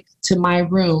mic to my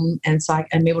room. And so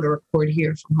I'm able to record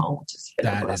here from home, which is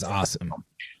that is awesome.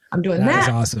 I'm doing that. That is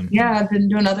awesome. Yeah, I've been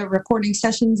doing other recording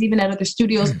sessions, even at other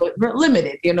studios, but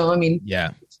limited,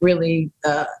 it's really,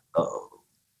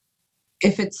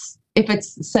 if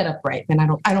it's set up right, then I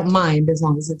don't mind, as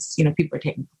long as it's, people are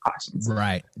taking precautions.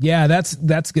 Right. Yeah, that's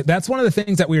good. That's one of the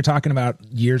things that we were talking about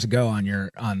years ago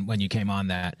on when you came on,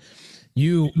 that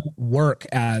you work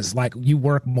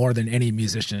more than any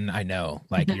musician I know.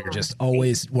 Like you're just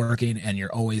always working, and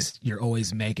you're always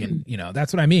making,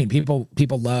 that's what I mean. People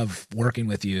love working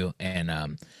with you,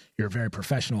 and you're very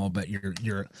professional, but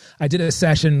I did a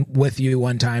session with you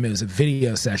one time. It was a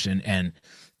video session, and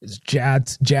it's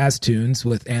jazz tunes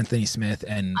with Anthony Smith,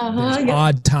 and there's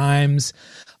odd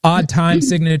time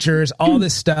signatures, all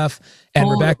this stuff. And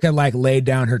Rebecca laid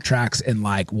down her tracks in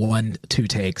 1-2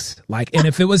 takes. And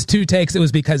if it was 2 takes, it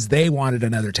was because they wanted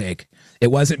another take.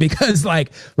 It wasn't because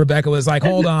Rebecca was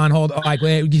hold on,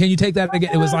 wait, can you take that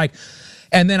again? It was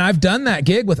and then I've done that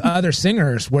gig with other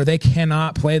singers where they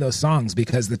cannot play those songs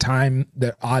because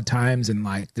the odd times, and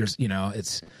there's,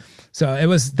 it's. So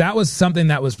that was something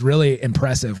that was really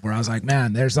impressive, where I was like,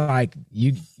 man, there's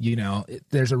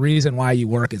there's a reason why you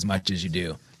work as much as you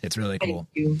do. It's really cool.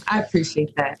 Thank you. I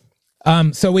appreciate that.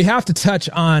 So we have to touch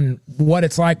on what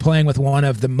it's like playing with one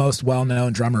of the most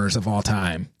well-known drummers of all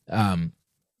time.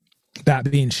 That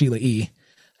being Sheila E.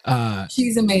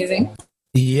 She's amazing.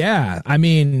 Yeah. I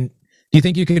mean, do you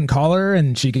think you can call her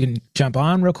and she can jump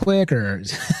on real quick, or?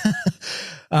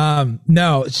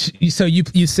 No. So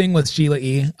you sing with Sheila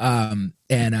E.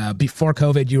 And before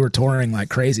COVID, you were touring like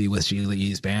crazy with Sheila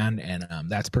E.'s band, and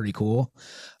that's pretty cool.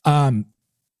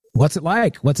 What's it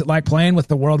like? What's it like playing with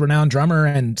the world-renowned drummer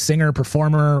and singer,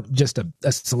 performer, just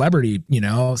a celebrity?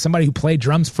 Somebody who played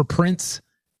drums for Prince,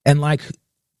 and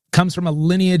comes from a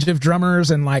lineage of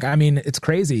drummers, and it's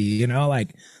crazy.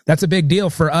 That's a big deal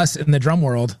for us in the drum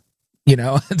world.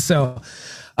 And so.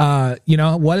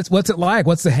 What's it like?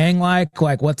 What's the hang like?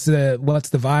 What's the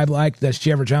vibe like? Does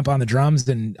she ever jump on the drums?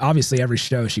 And obviously every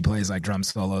show she plays drum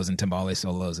solos and timbale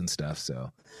solos and stuff.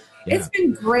 So yeah. It's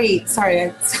been great.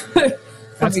 Sorry,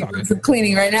 for me doing some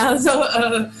cleaning right now.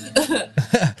 So,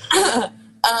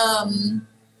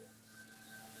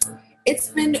 it's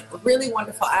been really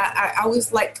wonderful. I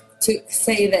always like to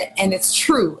say that, and it's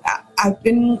true. I've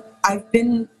been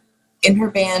in her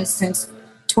band since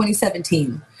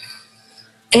 2017,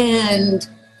 and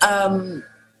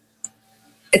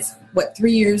it's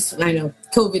 3 years. I know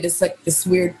COVID is like this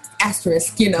weird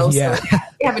asterisk, so we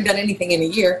haven't done anything in a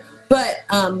year. But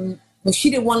well, she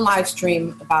did one live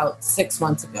stream about 6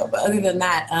 months ago. But other than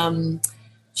that,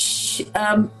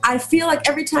 I feel like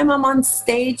every time I'm on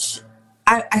stage,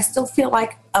 I still feel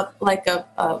like I'm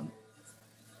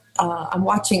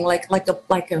watching like a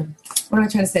what am I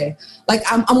trying to say? Like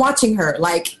I'm watching her.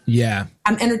 Like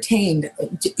I'm entertained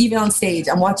even on stage.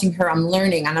 I'm watching her. I'm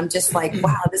learning, and I'm just like,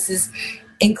 wow, this is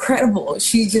incredible.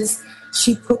 She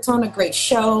puts on a great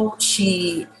show.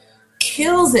 She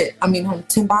kills it. I mean, her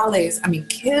timbales,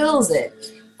 kills it.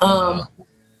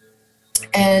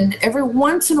 And every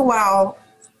once in a while,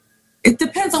 it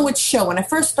depends on which show. When I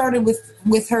first started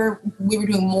with her, we were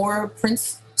doing more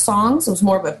Prince songs. It was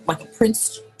more of a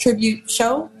Prince tribute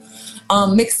show,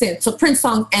 mixed in. So Prince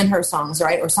songs and her songs,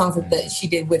 right? Or songs that she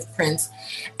did with Prince.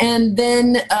 And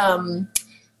then,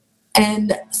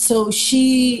 and so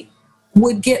she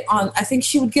would get on, I think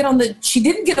she would get on she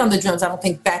didn't get on the drums, I don't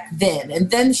think, back then. And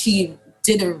then she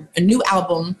did a new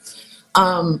album,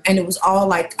 and it was all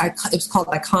like, it was called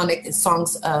Iconic. It's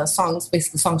songs,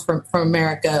 basically songs from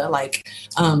America, like,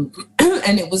 and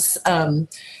it was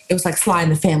like Sly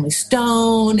and the Family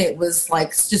Stone. It was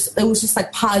just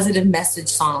like positive message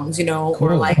songs, cool.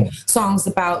 Or like songs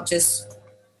about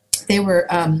they were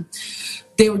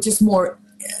just more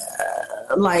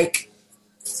like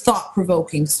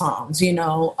thought-provoking songs,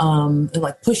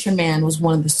 like Pusher Man was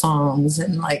one of the songs,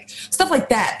 and like stuff like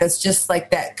that. That's just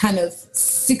like that kind of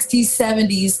 60s,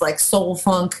 70s, like soul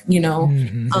funk,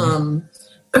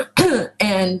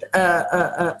 and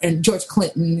George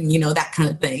Clinton, that kind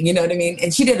of thing, you know what I mean?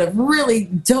 And she did a really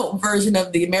dope version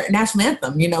of the American national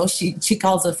anthem, she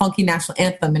calls it a funky national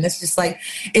anthem, and it's just like,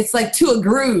 it's like to a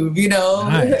groove,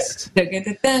 Nice.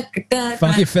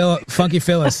 Funky Phil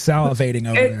is salivating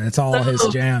over there. It's all his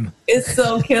jam. It's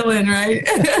so killing, right?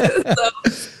 So,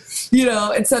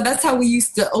 and so that's how we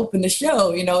used to open the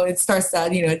show. It starts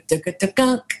out,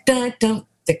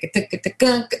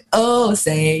 oh,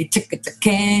 say,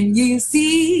 can you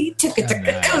see?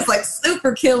 It was like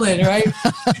super killing, right?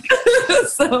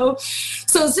 So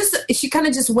it's just, she kind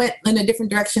of just went in a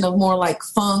different direction of more like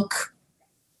funk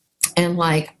and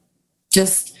like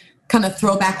just kind of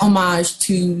throwback homage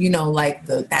to, like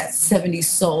that 70s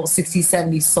soul, 60s,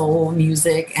 70s soul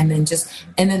music, and then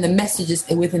the messages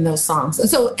within those songs. And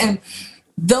so,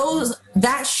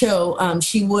 that show,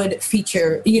 she would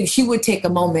feature, she would take a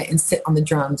moment and sit on the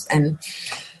drums, and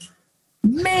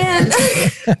man,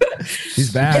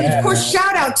 she's bad. And of course,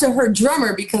 shout out to her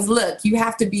drummer, because look, you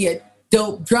have to be a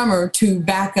dope drummer to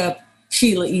back up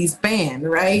Sheila E.'s band,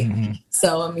 right? Mm-hmm.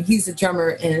 So, he's a drummer,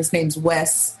 and his name's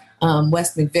Wes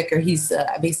McVicker. He's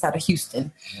based out of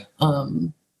Houston.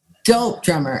 Dope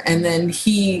drummer. And then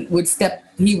he would step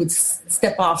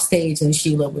off stage, and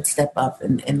Sheila would step up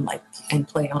and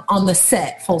play on the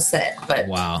set, full set. But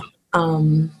wow.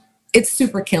 It's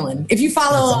super killing. If you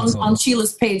follow on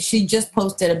Sheila's page, she just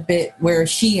posted a bit where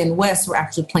she and Wes were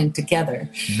actually playing together.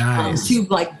 Nice. Two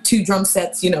drum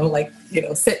sets, sit,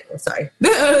 sorry.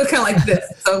 Kind of like this.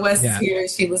 So Wes is here,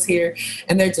 Sheila's here,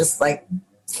 and they're just like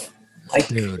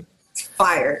dude.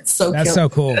 Fire. It's so That's so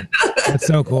cool. That's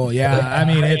so cool.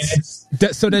 Yeah.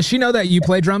 So does she know that you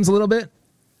play drums a little bit?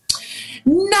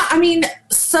 No,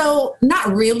 so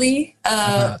not really.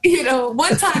 One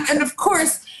time, and of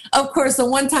course, the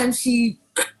one time she,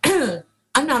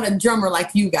 I'm not a drummer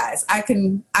like you guys. I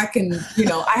can, I can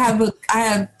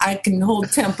hold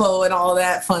tempo and all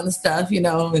that fun stuff,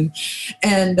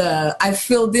 and I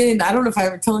filled in. I don't know if I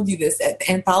ever told you this at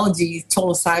the Anthology,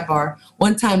 total sidebar.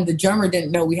 One time the drummer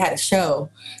didn't know we had a show.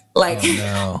 Like,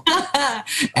 oh, no.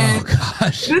 And oh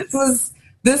gosh,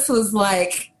 this was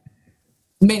like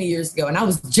many years ago, and I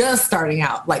was just starting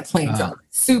out, like playing drums,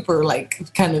 super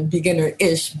like kind of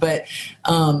beginner-ish, but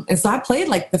and so I played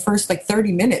like the first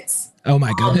 30 minutes. Oh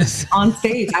my goodness! On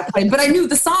stage, I played, but I knew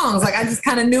the songs. Like I just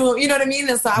kind of knew, you know what I mean.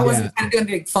 And so I wasn't kind of doing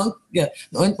big funk. Yeah,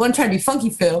 I wasn't trying to be funky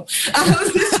Phil.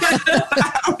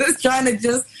 I was trying to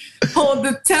just hold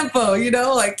the tempo,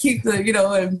 like keep the,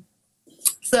 and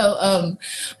so.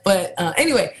 But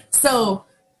anyway, so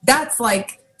that's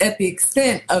like at the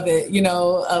extent of it,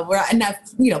 where and I've,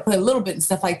 play a little bit and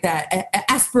stuff like that.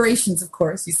 Aspirations, of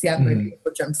course. You see, I've played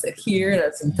a drum set here.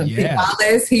 That's some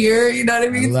timbales here. You know what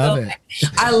I mean? I love it.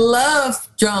 I love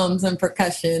drums and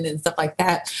percussion and stuff like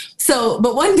that. So,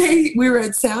 but one day we were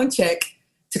at sound check,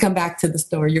 to come back to the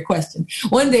story, your question.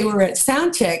 One day we were at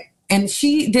sound check and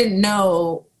she didn't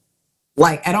know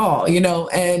like at all,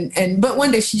 but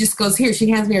one day she just goes, here, she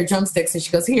hands me her drumsticks and she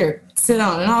goes, here, sit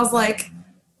on. And I was like,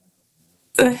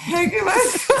 the heck am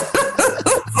I?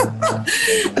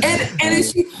 and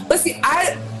she, but see,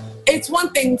 it's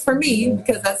one thing for me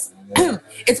because that's,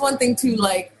 it's one thing to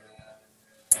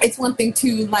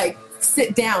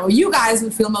sit down. You guys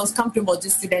would feel most comfortable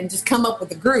just sit down and just come up with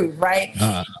a groove, right?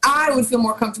 I would feel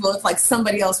more comfortable if like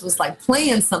somebody else was like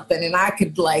playing something and I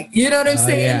could like, you know what I'm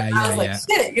saying? I was like,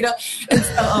 shit, And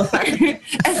so, sorry.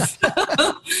 And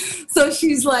so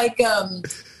she's like,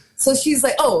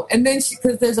 oh, and then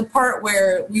because there's a part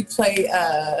where we play,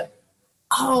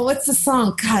 what's the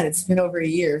song? God, it's been over a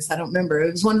year, so I don't remember.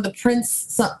 It was one of the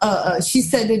Prince. She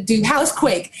said to do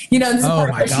Housequake. This oh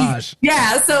my gosh!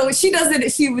 So she does it.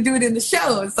 She would do it in the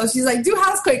show. So she's like, do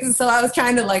Housequake, and so I was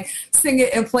trying to like sing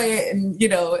it and play it, and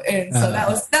and so that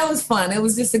was fun. It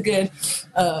was just a good.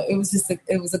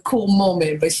 It was a cool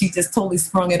moment. But she just totally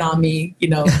sprung it on me.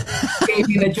 Gave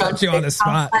me the drum. Put you on the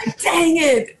spot. I was like, dang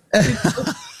it.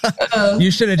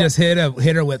 You should have just hit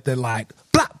her with the like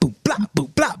blah boop blah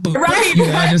boop blah boop. Right.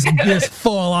 Just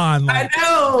full on. Like. I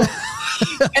know.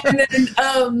 And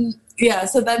then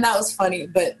so then that was funny,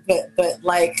 but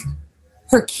like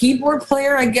her keyboard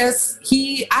player, I guess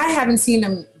I haven't seen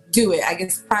him do it. I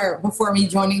guess before me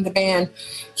joining the band,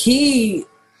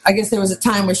 I guess there was a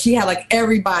time where she had like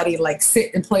everybody like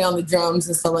sit and play on the drums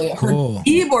and stuff like her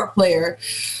keyboard player,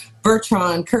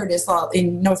 Bertrand Curtis,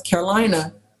 in North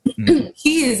Carolina.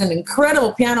 He is an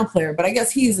incredible piano player, but I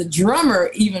guess he's a drummer,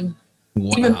 even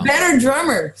better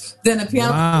drummer than a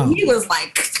piano player. He was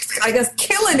like, I guess,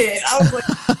 killing it. I was like,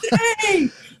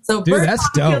 dang. So dude, that's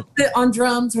dope. On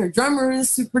drums, her drummer is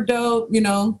super dope,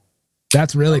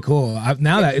 That's really cool.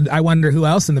 Now that I wonder who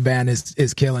else in the band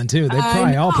is killing too. They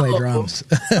probably all play drums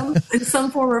in some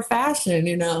form or fashion,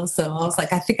 So I was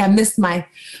like, I think I missed my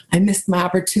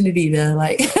opportunity to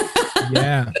like.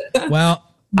 Yeah. Well,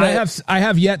 I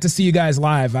have yet to see you guys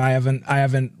live. I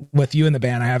haven't with you in the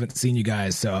band. I haven't seen you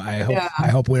guys, so I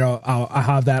hope I'll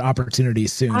have that opportunity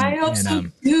soon. I hope so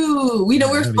too. We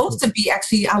were supposed to be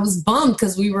actually. I was bummed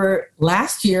because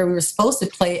last year we were supposed to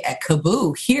play at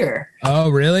Kaboo here. Oh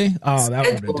really? Oh, that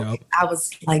would have been dope. I was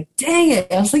like, dang it!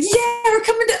 I was like, yeah, we're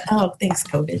coming to. Oh, thanks,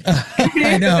 COVID.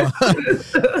 I know.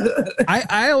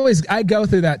 I go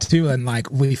through that too, and like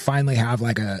we finally have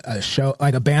like a show,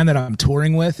 like a band that I'm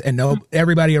touring with, and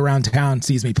everybody around town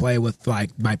sees me play with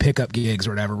like my pickup gigs or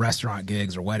whatever, restaurant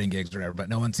gigs or wedding gigs or whatever, but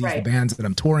no one sees the bands that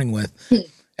I'm touring with.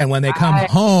 And when they come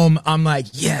home, I'm like,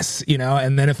 yes,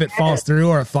 and then if it falls through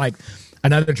or if like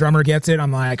another drummer gets it,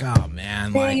 I'm like, oh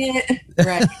man, like,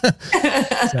 right.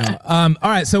 So, all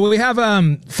right. So we have,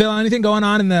 Phil, anything going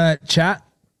on in the chat?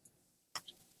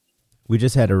 We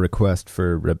just had a request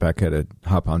for Rebecca to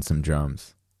hop on some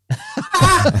drums.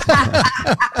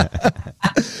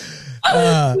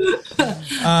 I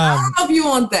don't know if you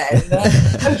want that.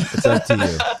 It's up to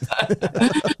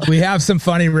you. We have some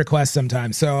funny requests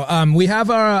sometimes. So we have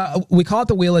we call it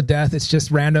the Wheel of Death. It's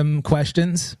just random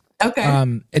questions.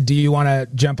 Okay. Do you want to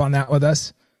jump on that with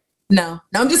us? No,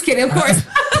 I'm just kidding. Of course.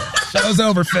 Show's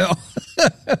over, Phil.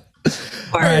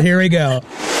 All right, here we go.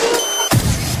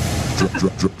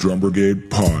 Drum Brigade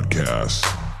Podcast.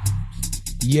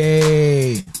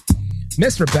 Yay.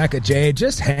 Miss Rebecca Jade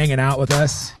just hanging out with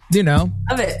us.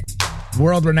 Love it.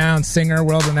 World-renowned singer,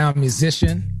 world-renowned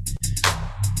musician.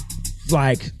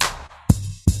 Like,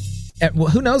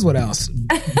 who knows what else?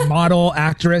 Model,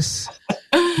 actress.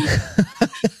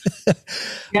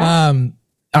 Yeah.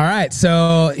 All right,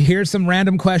 so here's some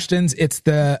random questions. It's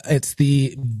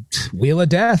the Wheel of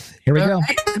Death. Here we go.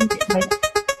 Right.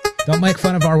 Don't make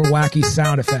fun of our wacky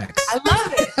sound effects. I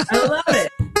love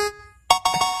it.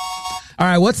 All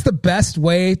right, what's the best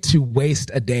way to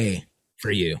waste a day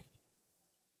for you?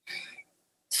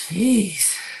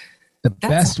 Jeez. The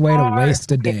best way to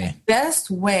waste a day. Best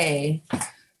way.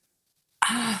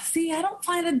 See, I don't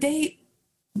find a date.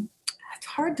 It's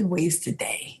hard to waste a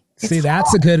day.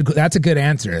 That's a good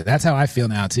answer. That's how I feel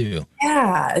now too.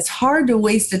 Yeah, it's hard to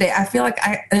waste a day. I feel like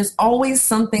there's always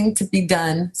something to be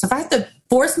done. So if I have to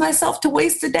force myself to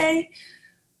waste a day,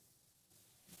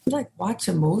 like watch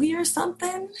a movie or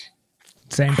something.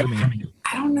 Same for me.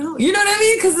 I don't know. You know what I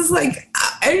mean? Because it's like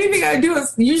anything I do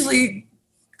is usually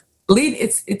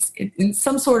it's in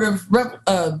some sort of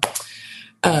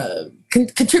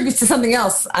contributes to something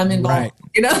else, I'm involved. Right.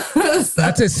 You know, so,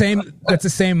 That's the same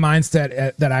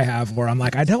mindset that I have, where I'm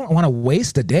like, I don't want to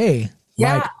waste a day.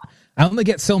 Yeah. Like, I only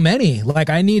get so many. Like,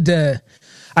 I need to,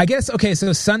 I guess, okay,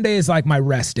 so Sunday is like my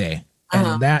rest day.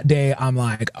 And that day I'm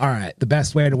like, all right, the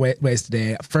best way to waste a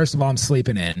day, first of all, I'm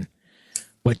sleeping in,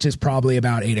 which is probably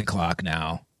about 8:00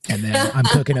 now. And then I'm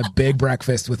cooking a big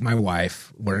breakfast with my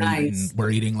wife. We're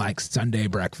eating like Sunday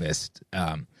breakfast.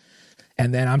 And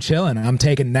then I'm chilling. I'm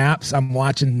taking naps. I'm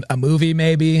watching a movie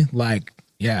maybe. Like,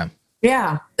 yeah.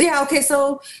 Yeah. Okay.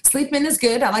 So sleeping is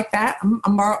good. I like that.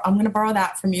 I'm going to borrow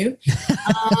that from you.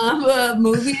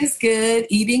 Movie is good.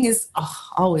 Eating is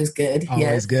always good.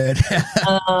 Always good.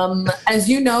 As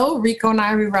you know, Rico and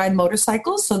I, we ride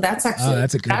motorcycles. So that's actually,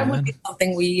 that's a good one. Would be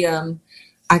something we,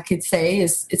 I could say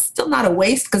is, it's still not a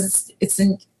waste because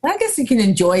I guess you can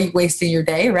enjoy wasting your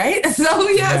day. Right. So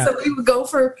yeah. So we would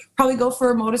probably go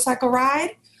for a motorcycle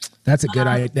ride. That's a good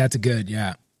idea. That's a good,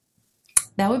 yeah.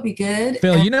 That would be good.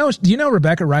 Phil, do you know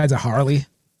Rebecca rides a Harley?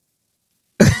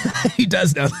 He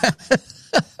does know that.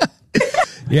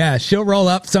 Yeah, she'll roll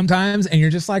up sometimes and you're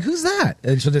just like, who's that?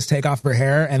 And she'll just take off her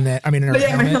hair and then, her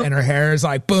helmet, and her hair is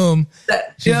like, boom.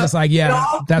 She's just like,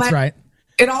 that's right.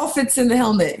 It all fits in the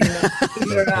helmet.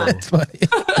 You know? That's funny.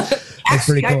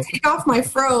 Actually, cool. I take off my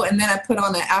fro and then I put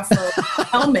on an Afro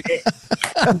helmet.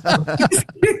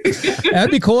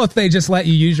 That'd be cool if they just let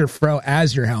you use your fro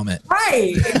as your helmet.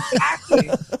 Right,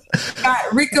 exactly.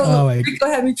 Rico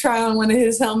had me try on one of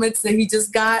his helmets that he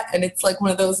just got, and it's like one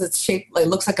of those that's shaped like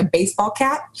looks like a baseball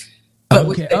cap. But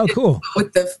cool.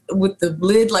 With the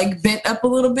lid like bent up a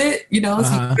little bit, so you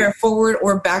can wear it forward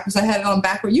or backwards. I had it on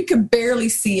backward. You could barely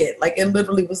see it. Like it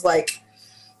literally was like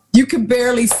you could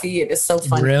barely see it. It's so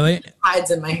funny. Really? It hides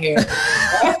in my hair.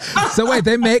 So wait,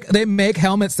 they make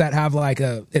helmets that have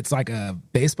it's like a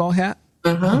baseball hat.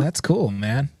 Oh, that's cool,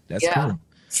 man. That's cool.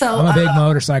 So I'm a big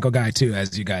motorcycle guy too,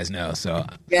 as you guys know. So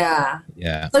yeah.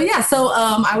 So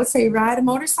I would say ride a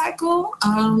motorcycle.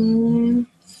 I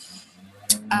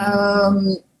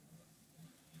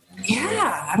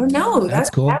don't know. That's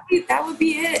cool. That would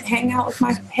be it. Hang out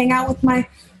with my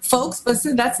folks, but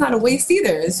that's not a waste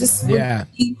either. It's just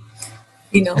quality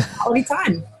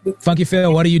time. Funky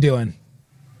Phil, what are you doing?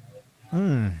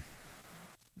 Well,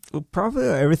 probably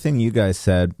everything you guys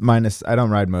said. Minus, I don't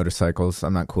ride motorcycles.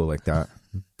 I'm not cool like that.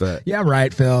 But yeah,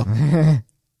 right, Phil.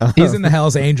 He's in the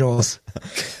Hell's Angels.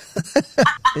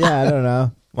 Yeah, I don't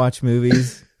know. Watch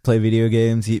movies, play video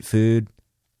games, eat food.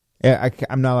 Yeah,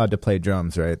 I'm not allowed to play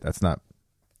drums, right?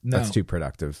 That's too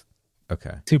productive.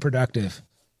 Okay. Too productive.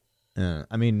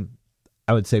 I mean,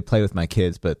 I would say play with my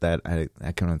kids, but I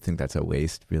don't think that's a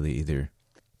waste really either.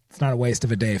 It's not a waste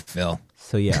of a day, Phil.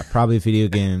 So yeah, probably video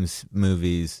games,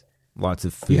 movies, lots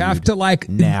of food. You have to naps,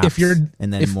 naps.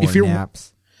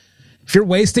 If you're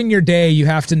wasting your day, you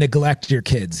have to neglect your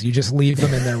kids. You just leave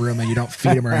them in their room and you don't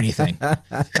feed them or anything.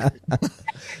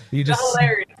 You just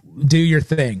do your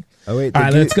thing. Oh wait, all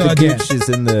right, let's go again. Gooch is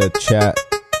in the chat.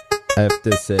 I have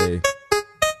to say.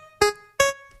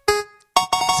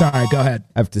 Sorry, go ahead.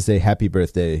 I have to say happy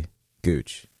birthday,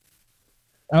 Gooch.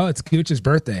 Oh, it's Gooch's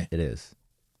birthday. It is.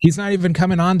 He's not even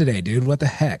coming on today, dude. What the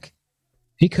heck?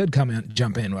 He could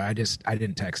jump in. I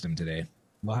didn't text him today.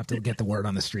 We'll have to get the word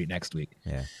on the street next week.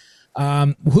 Yeah.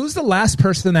 Who's the last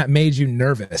person that made you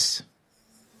nervous?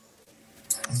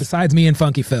 Besides me and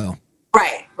Funky Phil.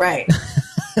 Right.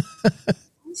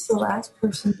 Who's the last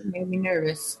person that made me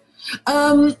nervous?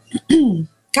 God,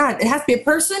 it has to be a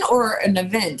person or an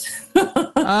event.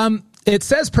 It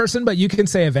says person, but you can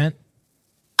say event.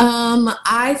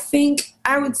 I think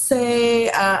I would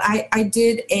say I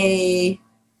did I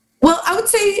would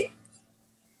say.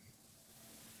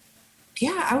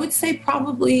 Yeah, I would say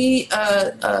probably.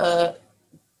 So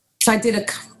I did a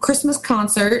Christmas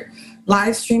concert,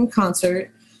 live stream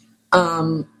concert,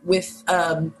 with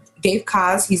Dave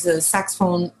Koz. He's a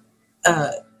saxophone,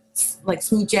 like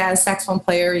smooth jazz saxophone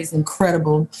player. He's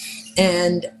incredible,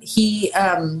 and he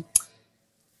had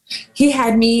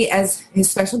me as his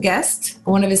special guest,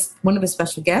 one of his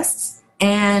special guests,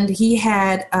 and he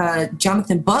had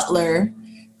Jonathan Butler,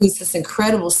 who's this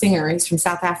incredible singer. He's from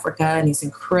South Africa, and he's an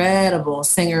incredible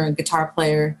singer and guitar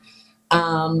player.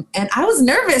 And I was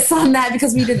nervous on that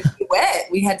because we did a duet.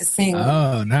 We had to sing.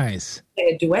 Oh, nice.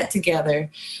 A duet together.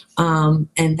 And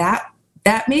that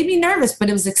made me nervous, but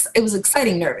it was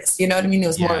exciting nervous. You know what I mean? It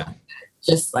was more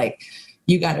just like,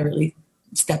 you got to really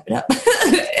step it up.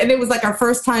 And it was like our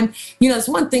first time. It's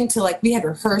one thing to we had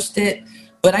rehearsed it,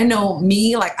 but I know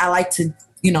me, I like to,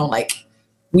 we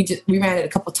ran it a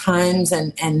couple times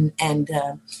and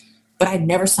but I'd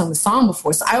never sung the song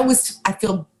before. So I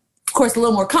feel, of course, a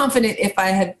little more confident if I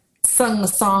had sung the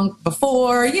song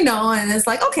before, and it's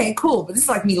like, okay, cool. But this is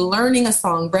like me learning a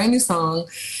song, brand new song,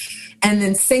 and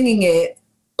then singing it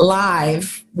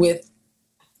live with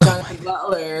Jonathan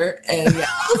Butler. And yeah,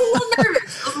 I was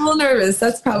a little nervous.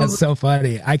 That's probably so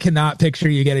funny. I cannot picture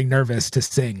you getting nervous to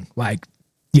sing. Like,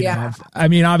 you know, I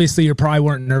mean, obviously you probably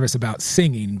weren't nervous about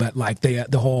singing, but like the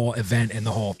whole event and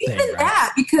the whole thing. Even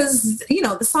that, because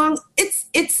the song, it's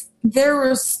very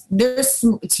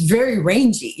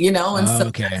rangy, and so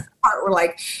okay. That's the part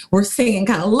where we're singing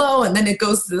kind of low, and then it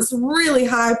goes to this really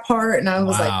high part, and I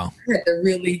was I had to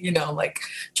really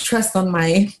trust on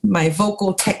my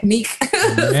vocal technique.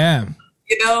 Yeah.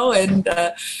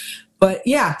 But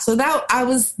yeah, so that I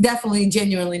was definitely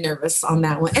genuinely nervous on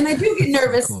that one, and I do get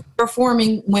nervous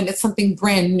performing when it's something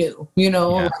brand new.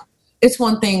 Yeah. It's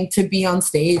one thing to be on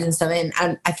stage and stuff,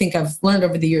 and I think I've learned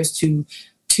over the years to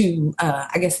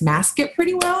I guess mask it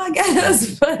pretty well, I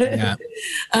guess. But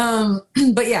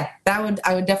but yeah, I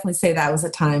would definitely say that was a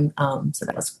time. So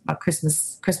that was a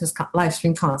Christmas live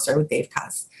stream concert with Dave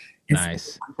Koz.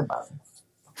 Nice.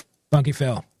 Funky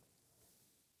Phil.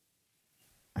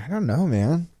 I don't know,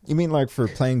 man. You mean like for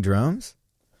playing drums?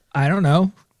 I don't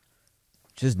know.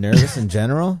 Just nervous in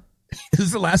general?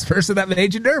 Who's the last person that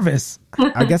made you nervous?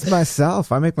 I guess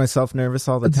myself. I make myself nervous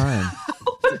all the time.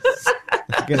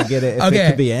 If you're gonna get it, if it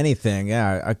could be anything,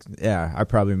 I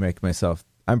probably make myself.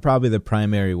 I'm probably the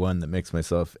primary one that makes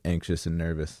myself anxious and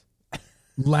nervous.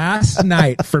 Last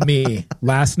night,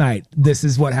 this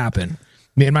is what happened.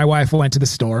 Me and my wife went to the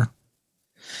store,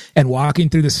 and walking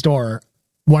through the store,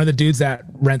 one of the dudes that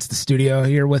rents the studio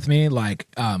here with me,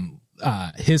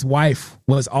 his wife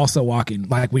was also walking.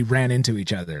 Like, we ran into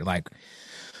each other,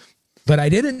 but I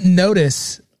didn't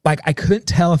notice. I couldn't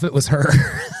tell if it was her.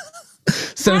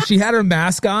 So she had her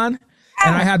mask on,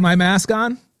 and I had my mask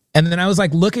on, and then I was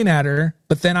looking at her.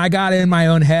 But then I got in my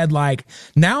own head,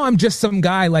 now I'm just some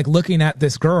guy looking at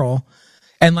this girl,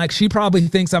 and she probably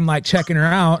thinks I'm checking her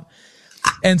out.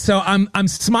 And so I'm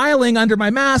smiling under my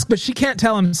mask, but she can't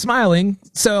tell I'm smiling.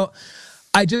 So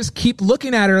I just keep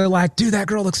looking at her dude, that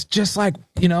girl looks just like,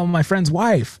 my friend's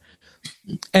wife.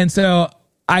 And so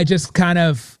I just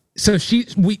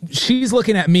she's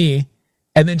looking at me,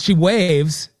 and then she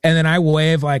waves, and then I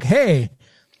wave hey,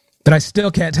 but I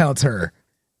still can't tell it's her.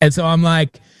 And so I'm I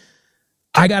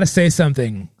got to say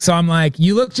something. So I'm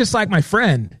you look just like my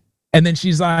friend. And then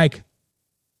she's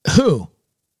who?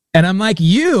 And I'm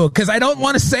you, because I don't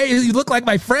want to say you look like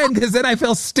my friend, because then I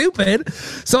feel stupid.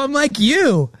 So I'm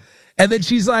you. And then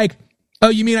she's oh,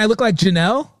 you mean I look like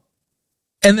Janelle?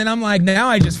 And then I'm now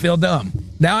I just feel dumb.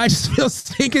 Now I just feel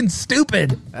stinking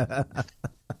stupid.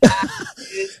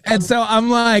 And so I'm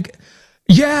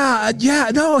yeah,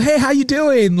 no, hey, how you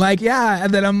doing? Yeah.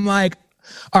 And then I'm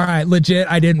all right, legit,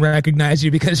 I didn't recognize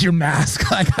you because your mask.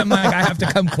 I'm I have to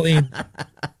come clean.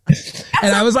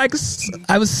 And I was I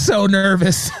was so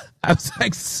nervous. I was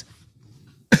that's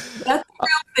the real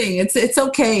thing. It's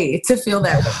okay to feel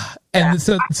that way. And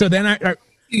so then I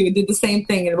did the same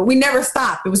thing, but we never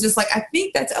stopped. It was just I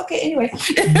think that's okay anyway.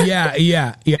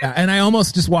 yeah. And I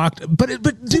almost just walked, but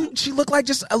dude, she looked like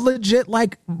just a legit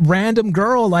random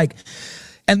girl.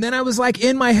 And then I was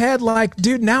in my head,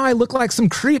 dude, now I look like some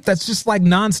creep that's just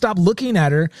nonstop looking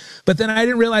at her. But then I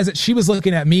didn't realize that she was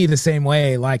looking at me the same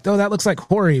way. Oh, that looks like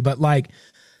Corey. But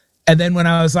and then when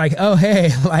I was oh,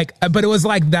 hey, but it was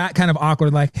that kind of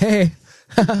awkward, hey,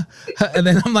 and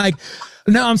then I'm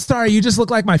no, I'm sorry, you just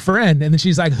look like my friend. And then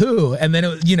she's who? And then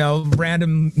it,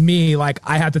 random me,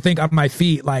 I had to think on my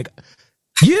feet,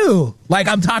 you,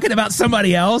 I'm talking about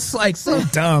somebody else. So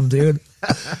dumb, dude.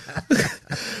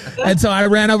 And so I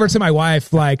ran over to my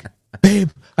wife, babe,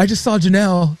 I just saw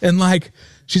Janelle. And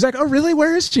she's oh, really?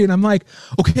 Where is she? And I'm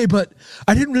okay, but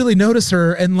I didn't really notice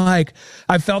her. And I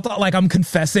felt I'm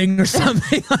confessing or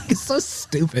something. It's so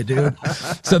stupid, dude.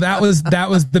 So that was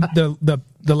the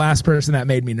last person that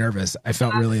made me nervous. I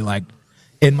felt really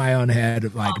in my own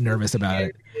head, nervous about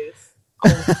it.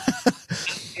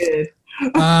 Good.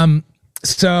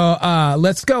 So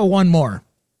let's go one more.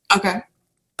 Okay.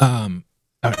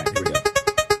 Okay, here we go.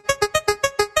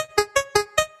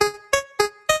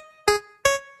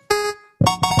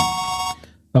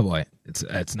 Oh boy,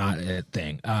 it's not a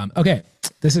thing. Okay,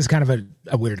 this is kind of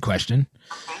a weird question.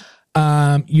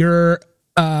 You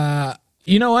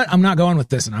know what? I'm not going with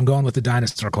this one. I'm going with the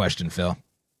dinosaur question, Phil.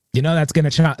 That's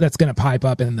gonna pipe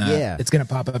up in the it's gonna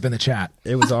pop up in the chat.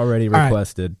 It was already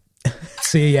requested. Right.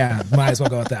 See, yeah, might as well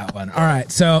go with that one. All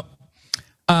right, so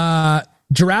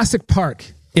Jurassic Park,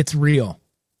 it's real,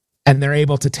 and they're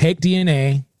able to take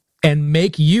DNA and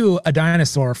make you a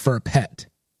dinosaur for a pet.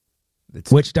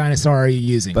 Which dinosaur are you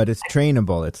using? But it's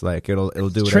trainable. It's like it'll do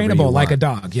whatever you trainable want. like a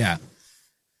dog. Yeah.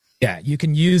 Yeah. You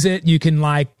can use it. You can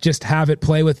like just have it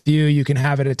play with you. You can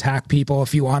have it attack people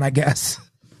if you want, I guess.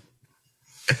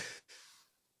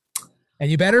 And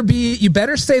you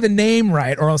better say the name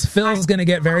right, or else Phil's going to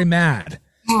get very mad.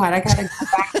 God, I gotta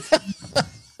go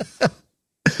back.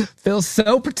 Phil's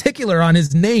so particular on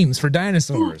his names for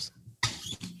dinosaurs.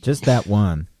 Just that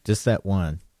one. Just that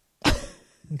one.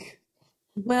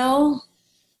 Well,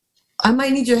 I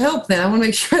might need your help then. I want to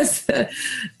make sure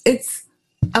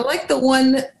I like the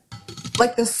one,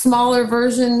 like the smaller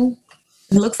version.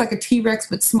 It looks like a T-Rex,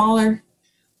 but smaller.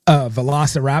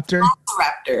 Velociraptor?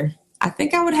 Velociraptor. I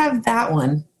think I would have that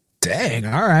one. Dang,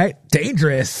 all right.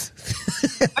 Dangerous.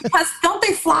 Because don't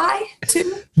they fly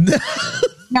too? No,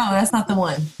 that's not the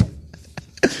one.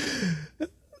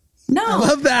 No. I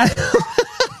love that.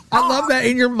 I love that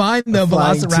in your mind, though.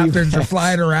 Velociraptors are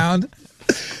flying around.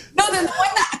 No, then the one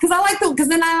because I like because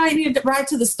then I might need to ride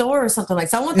to the store or something like.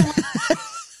 So I want the one,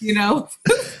 you know.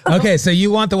 Okay, so you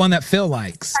want the one that Phil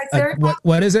likes?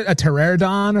 What is it? A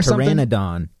pteranodon or something?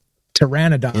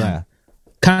 Pteranodon. Yeah.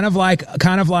 Kind of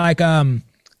like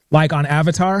on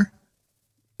Avatar.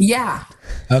 Yeah.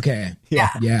 Okay.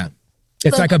 Yeah.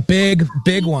 It's like a big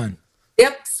one.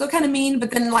 Yep. Still kind of mean,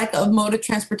 but then like a mode of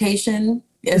transportation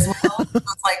as well. So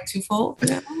it's like twofold. You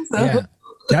know? Yeah.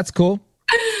 That's cool.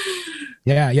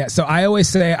 Yeah. So I always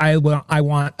say I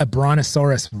want a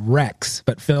Brontosaurus Rex,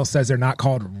 but Phil says they're not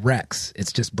called Rex.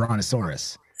 It's just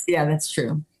Brontosaurus. Yeah, that's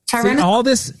true. See, all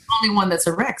this is the only one that's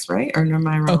a Rex, right? Or am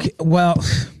I wrong? Okay. Well.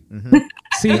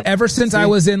 See, ever since I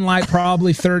was in like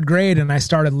probably third grade and I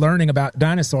started learning about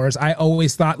dinosaurs, I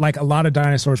always thought like a lot of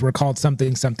dinosaurs were called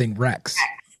something Rex.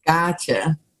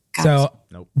 Gotcha. So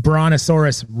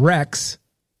Brontosaurus Rex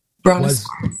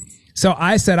so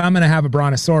I said I'm going to have a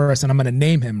Brontosaurus and I'm going to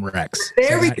name him Rex.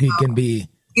 There we go. He can be.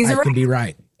 I can be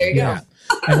right. There you go.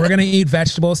 And we're going to eat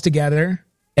vegetables together,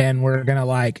 and we're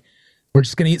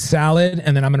just going to eat salad,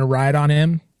 and then I'm going to ride on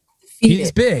him.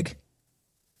 He's big.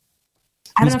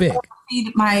 I don't know if I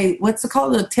feed my, what's it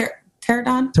called? The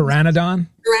pteranodon?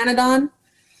 Pteranodon.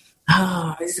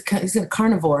 Oh, he's a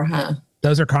carnivore, huh?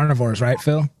 Those are carnivores, right,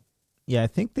 Phil? Yeah, I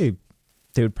think they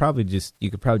would probably you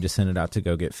could probably just send it out to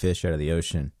go get fish out of the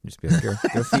ocean. Just be like,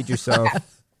 go feed yourself.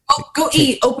 Go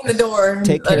eat. Open the door.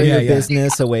 Take care of your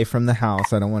business away from the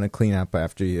house. I don't want to clean up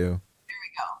after you. There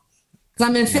we go.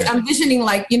 Because I'm envisioning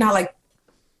like, you know, like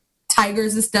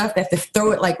tigers and stuff. They have to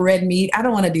throw it like red meat. I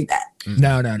don't want to do that.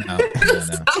 No. That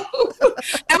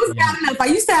was bad enough. I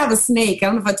used to have a snake. I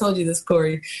don't know if I told you this,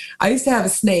 Corey. I used to have a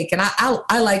snake, and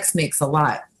I like snakes a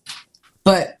lot,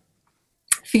 but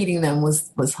feeding them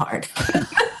was hard.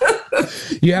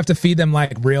 You have to feed them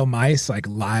like real mice, like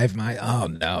live mice. Oh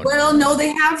no. Well, no, they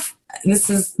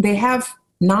have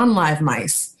non-live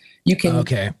mice. You can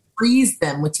freeze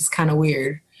them, which is kind of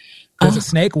weird. Does a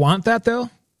snake want that though?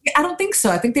 I don't think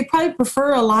so. I think they probably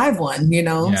prefer a live one, you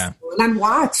know? Yeah. So, and I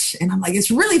watch and I'm like,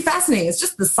 it's really fascinating. It's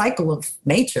just the cycle of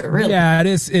nature, really. Yeah, it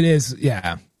is.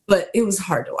 Yeah. But it was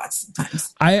hard to watch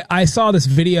sometimes. I saw this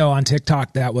video on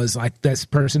TikTok that was like this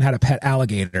person had a pet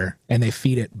alligator and they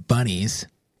feed it bunnies.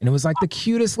 And it was like the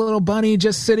cutest little bunny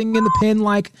just sitting in the pen,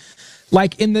 like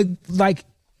in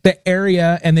the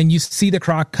area. And then you see the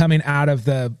croc coming out of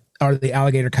the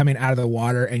alligator coming out of the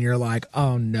water, and you're like,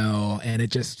 oh no. And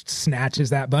it just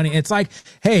snatches that bunny. It's like,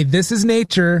 hey, this is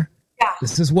nature. Yeah.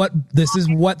 This is what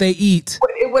they eat.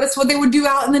 It's what they would do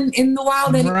out in the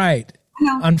wild. Anyway. Right.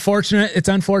 It's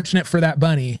unfortunate for that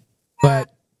bunny, but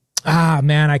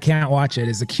man, I can't watch it.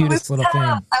 It's the cutest little thing.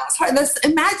 That was hard.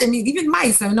 Imagine, I mean, even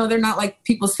mice, I know they're not like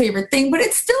people's favorite thing, but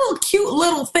it's still a cute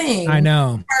little thing. I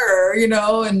know. You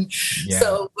know, and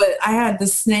so, but I had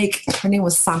this snake. Her name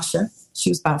was Sasha.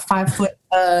 She was about 5 foot.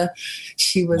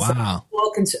 She was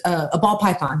a ball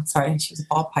python. Sorry, she was a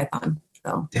ball python.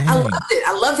 So I loved it.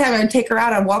 I loved having her take her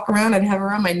out. I'd walk around. I'd have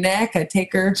her on my neck. I'd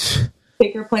take her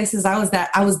places. I was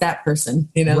that person,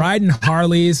 you know, riding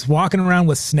Harleys, walking around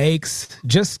with snakes,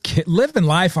 just living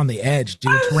life on the edge,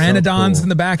 dude. Pteranodons in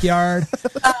the backyard.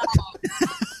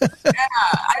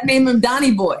 I'd name him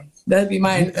Donnie Boy. That'd be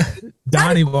mine.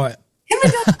 Donnie Boy.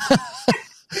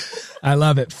 I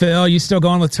love it. Phil, you still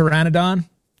going with Pteranodon?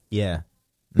 Yeah.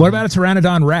 Mm-hmm. What about a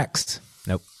Pteranodon Rex?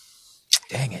 Nope.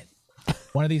 Dang it.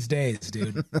 One of these days,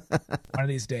 dude. One of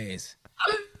these days.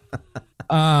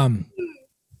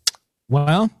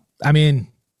 Well, I mean,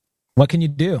 what can you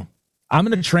do? I'm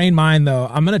going to train mine, though.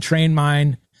 Mine's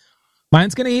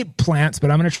going to eat plants,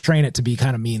 but I'm going to train it to be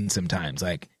kind of mean sometimes.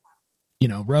 Like, you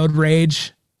know, road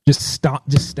rage, just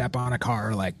step on a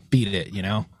car, like beat it, you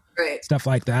know? Right. Stuff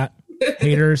like that.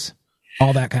 Haters,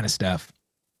 all that kind of stuff.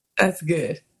 That's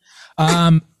good.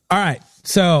 All right.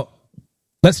 So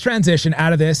let's transition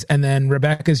out of this, and then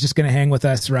Rebecca's just going to hang with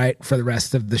us, right, for the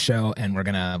rest of the show, and we're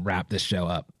going to wrap this show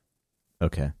up.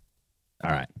 Okay.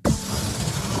 All right.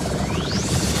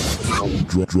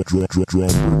 Drum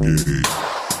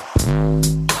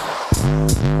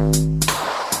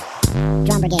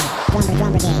Brigade. Drum Brigade,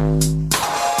 Drum Brigade.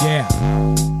 Yeah.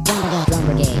 Drum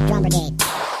Brigade, Drum Brigade.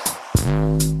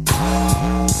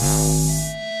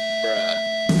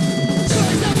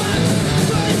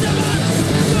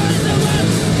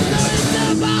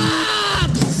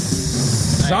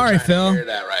 Sorry, Phil. Hear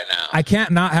that right now. I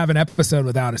can't not have an episode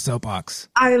without a soapbox.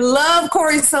 I love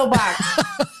Corey's soapbox.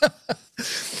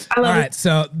 All right,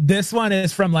 so this one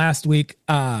is from last week.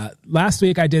 Last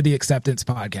week I did the acceptance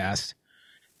podcast,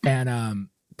 and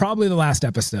probably the last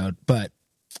episode, but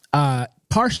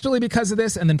partially because of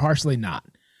this, and then partially not.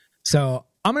 So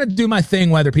I'm going to do my thing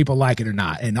whether people like it or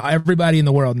not, and everybody in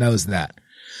the world knows that.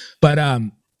 But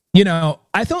you know,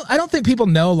 I don't think people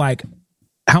know like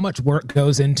how much work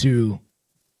goes into,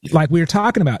 like we were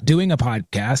talking about, doing a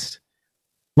podcast.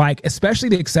 Like, especially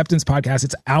the acceptance podcast,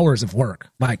 it's hours of work,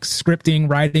 like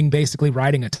scripting, basically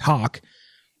writing a talk,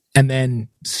 and then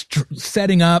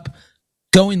setting up,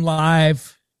 going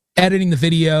live, editing the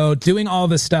video, doing all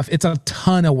this stuff. It's a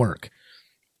ton of work.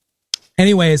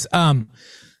 Anyways, the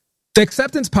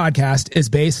acceptance podcast is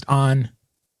based on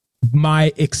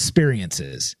my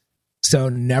experiences. So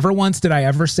never once did I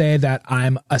ever say that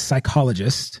I'm a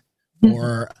psychologist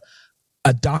or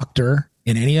a doctor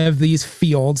in any of these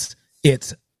fields.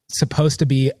 It's supposed to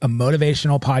be a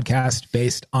motivational podcast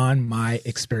based on my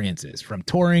experiences from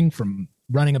touring, from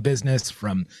running a business,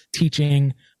 from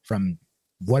teaching, from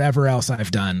whatever else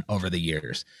I've done over the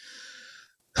years.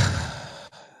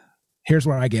 Here's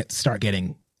where I start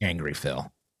getting angry,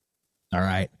 Phil. All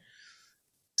right.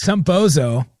 Some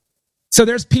bozo. So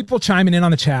there's people chiming in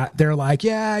on the chat. They're like,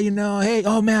 yeah, you know, hey,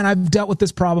 oh man, I've dealt with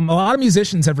this problem. A lot of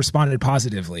musicians have responded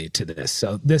positively to this.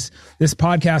 So this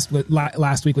podcast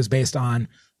last week was based on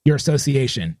your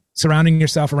association, surrounding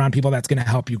yourself around people that's going to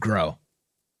help you grow,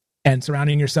 and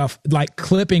surrounding yourself, like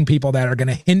clipping people that are going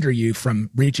to hinder you from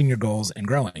reaching your goals and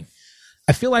growing.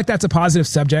 I feel like that's a positive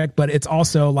subject, but it's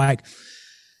also like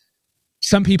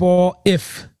some people,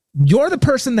 if you're the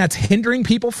person that's hindering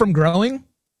people from growing,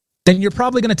 then you're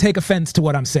probably going to take offense to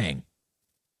what I'm saying.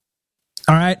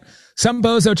 All right. Some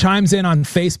bozo chimes in on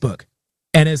Facebook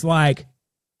and is like,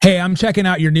 hey, I'm checking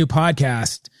out your new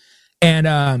podcast.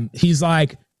 And he's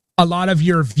like, a lot of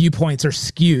your viewpoints are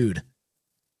skewed.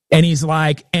 And he's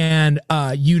like, and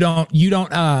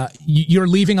you're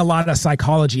leaving a lot of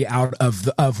psychology out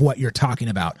of what you're talking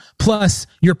about. Plus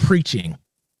you're preaching.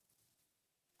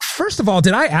 First of all,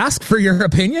 did I ask for your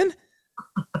opinion?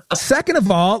 Second of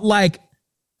all, like,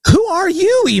 who are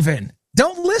you even?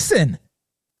 Don't listen.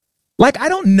 Like, I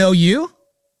don't know you.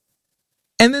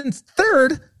 And then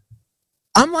third,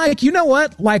 I'm like, you know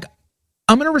what? Like,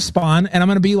 I'm going to respond and I'm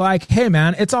going to be like, hey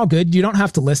man, it's all good. You don't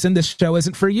have to listen. This show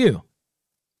isn't for you.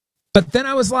 But then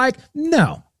I was like,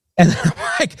 no. And I'm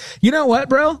like, you know what,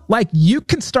 bro? Like, you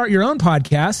can start your own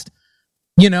podcast,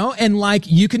 you know, and like,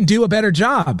 you can do a better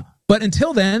job. But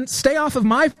until then, stay off of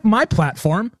my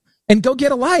platform and go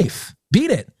get a life.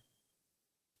 Beat it.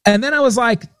 And then I was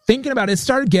like thinking about it,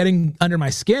 started getting under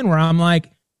my skin where I'm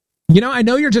like, you know, I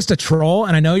know you're just a troll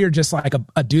and I know you're just like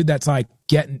a dude that's like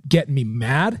getting me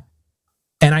mad.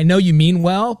 And I know you mean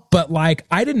well, but like,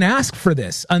 I didn't ask for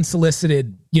this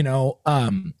unsolicited, you know,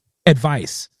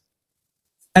 advice.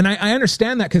 And I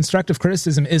understand that constructive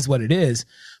criticism is what it is.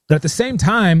 But at the same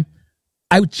time,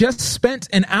 I just spent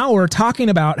an hour talking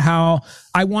about how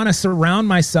I want to surround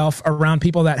myself around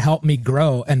people that help me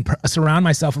grow and surround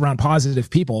myself around positive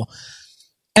people.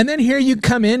 And then here you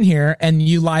come in here and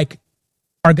you like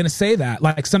are going to say that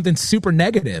like something super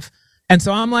negative. And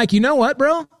so I'm like, you know what,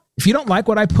 bro? If you don't like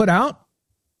what I put out,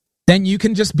 then you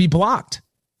can just be blocked.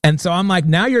 And so I'm like,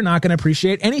 now you're not going to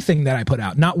appreciate anything that I put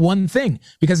out. Not one thing,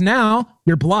 because now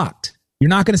you're blocked. You're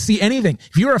not going to see anything.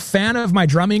 If you're a fan of my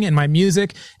drumming and my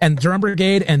music and Drum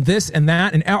Brigade and this and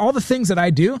that and all the things that I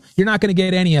do, you're not going to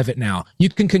get any of it now. You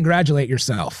can congratulate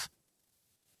yourself.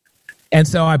 And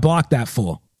so I blocked that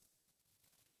fool.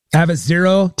 I have a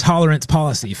zero tolerance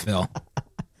policy, Phil.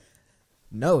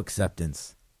 No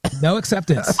acceptance. No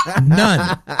acceptance.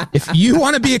 None. If you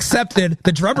want to be accepted,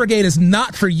 the Drum Brigade is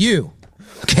not for you.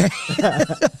 Okay?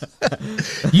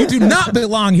 You do not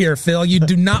belong here, Phil. You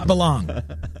do not belong.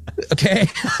 Okay?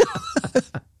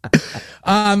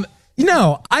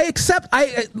 No,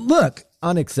 look.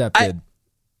 Unaccepted.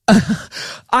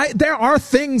 There are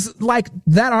things like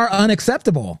that are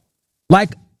unacceptable.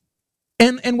 Like,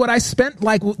 And what I spent,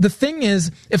 like, the thing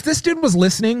is, if this dude was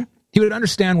listening, he would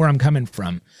understand where I'm coming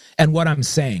from and what I'm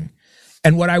saying.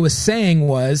 And what I was saying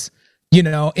was, you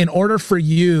know, in order for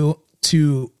you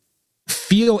to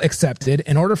feel accepted,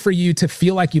 in order for you to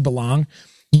feel like you belong,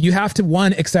 you have to,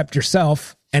 one, accept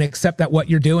yourself and accept that what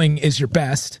you're doing is your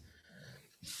best.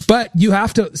 But you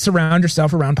have to surround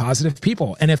yourself around positive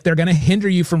people. And if they're going to hinder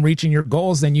you from reaching your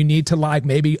goals, then you need to, like,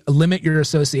 maybe limit your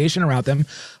association around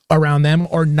them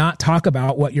or not talk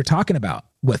about what you're talking about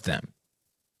with them.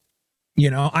 You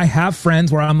know, I have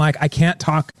friends where I'm like, I can't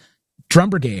talk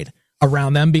Drum Brigade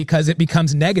around them because it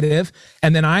becomes negative,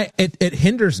 and then it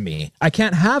hinders me. I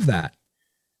can't have that.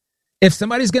 If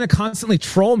somebody's going to constantly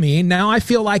troll me, now I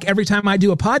feel like every time I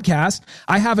do a podcast,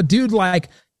 I have a dude, like,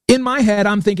 in my head,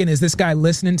 I'm thinking, is this guy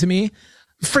listening to me?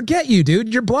 Forget you,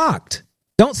 dude. You're blocked.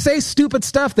 Don't say stupid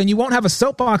stuff. Then you won't have a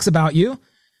soapbox about you,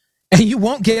 and you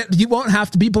won't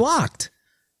have to be blocked.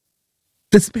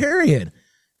 That's period.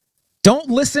 Don't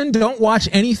listen. Don't watch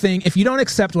anything. If you don't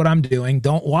accept what I'm doing,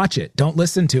 don't watch it. Don't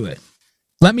listen to it.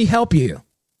 Let me help you.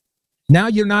 Now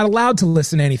you're not allowed to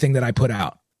listen to anything that I put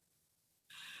out.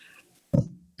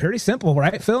 Pretty simple,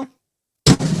 right, Phil?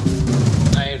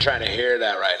 I ain't trying to hear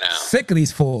that right now. Sick of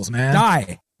these fools, man.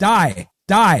 Die.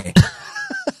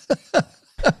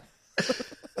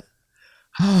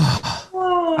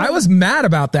 I was mad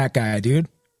about that guy, dude.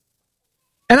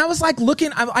 And I was like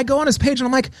looking, I go on his page and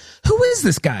I'm like, who is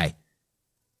this guy?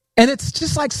 And it's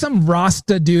just like some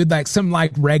Rasta dude, like some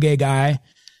like reggae guy.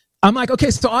 I'm like, okay,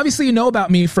 so obviously you know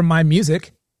about me from my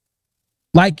music.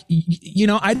 Like, you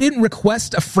know, I didn't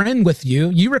request a friend with you.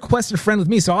 You requested a friend with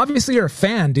me. So obviously you're a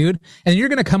fan, dude. And you're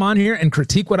going to come on here and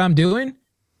critique what I'm doing?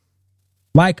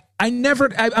 Like, I'm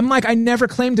like, I never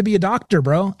claimed to be a doctor,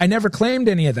 bro. I never claimed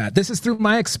any of that. This is through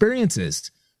my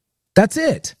experiences. That's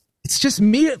it. It's just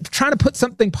me trying to put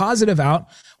something positive out.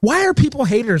 Why are people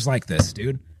haters like this,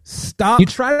 dude? Stop. You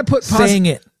try to put saying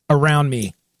it around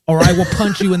me or I will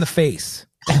punch you in the face.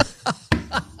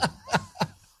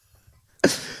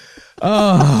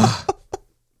 Oh,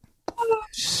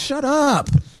 shut up.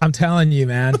 I'm telling you,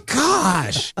 man.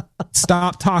 Gosh,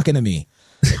 stop talking to me.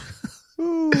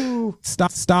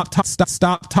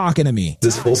 Stop talking to me.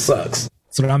 This fool sucks.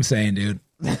 That's what I'm saying, dude.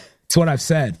 That's what I've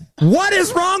said. What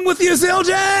is wrong with you,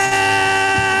 Zildjian?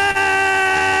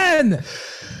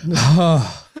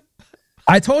 Oh,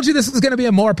 I told you this was going to be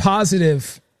a more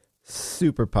positive.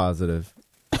 Super positive.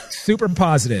 Super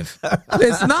positive.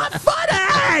 It's not funny.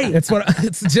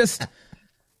 It's just,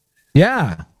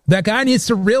 yeah. That guy needs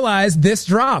to realize this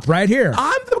drop right here.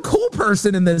 I'm the cool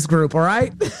person in this group. All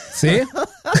right. See?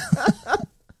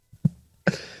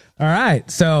 All right.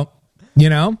 So, you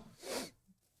know,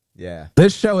 yeah,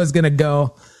 this show is going to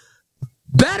go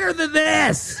better than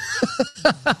this.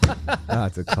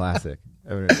 That's a classic. I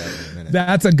haven't heard that in a minute.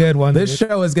 That's a good one. This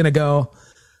show is going to go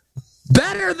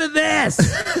better than this.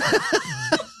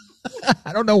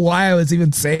 I don't know why I was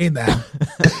even saying that.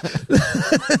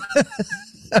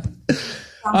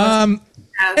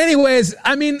 Anyways,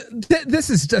 I mean,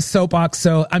 this is just soapbox.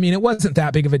 So, I mean, it wasn't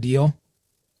that big of a deal.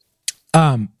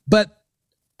 But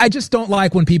I just don't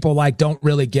like when people like don't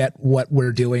really get what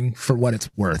we're doing for what it's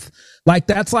worth. Like,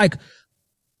 that's like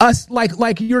us,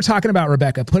 like you were talking about,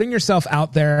 Rebecca, putting yourself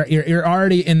out there. You're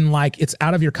already in, like, it's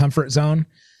out of your comfort zone.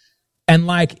 And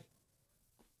like,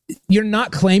 you're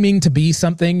not claiming to be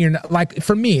something. You're not, like,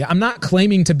 for me, I'm not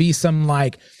claiming to be some,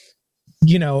 like,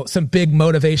 you know, some big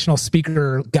motivational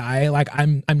speaker guy. Like,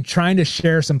 I'm trying to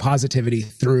share some positivity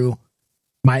through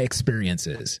my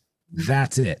experiences.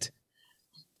 That's it.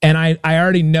 And I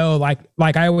already know, like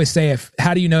I always say,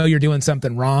 how do you know you're doing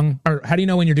something wrong? Or how do you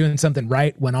know when you're doing something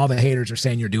right when all the haters are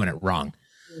saying you're doing it wrong?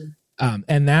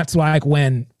 And that's like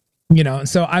when, you know,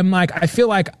 so I'm like, I feel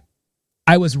like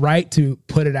I was right to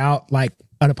put it out, like,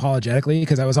 unapologetically,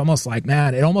 because I was almost like,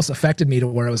 man, it almost affected me to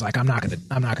where I was like, I'm not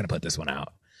gonna put this one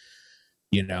out,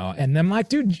 you know. And I'm like,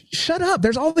 dude, shut up.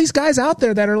 There's all these guys out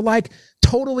there that are like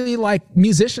totally like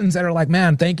musicians that are like,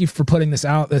 man, thank you for putting this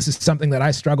out. This is something that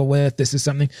I struggle with. This is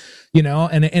something, you know,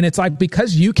 and it's like,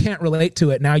 because you can't relate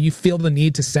to it now, you feel the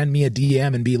need to send me a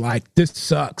DM and be like, this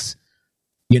sucks.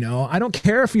 You know, I don't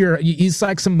care if he's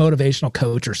like some motivational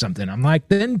coach or something. I'm like,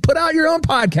 then put out your own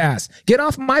podcast. Get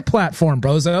off my platform,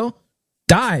 brozo.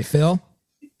 Die, Phil.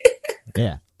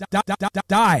 Yeah.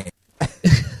 Die.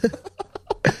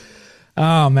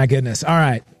 Oh, my goodness. All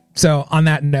right. So on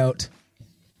that note,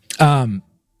 not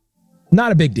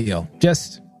a big deal.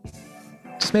 Just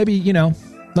maybe, you know,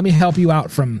 let me help you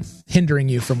out from hindering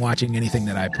you from watching anything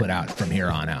that I put out from here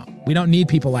on out. We don't need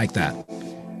people like that.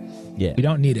 Yeah. We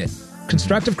don't need it.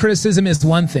 Constructive criticism is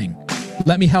one thing.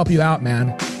 Let me help you out,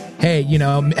 man. hey,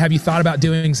 have you thought about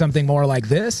doing something more like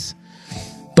this?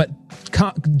 But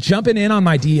jumping in on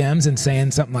my DMs and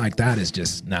saying something like that is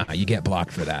just, nah, you get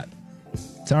blocked for that.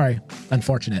 Sorry.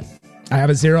 Unfortunate.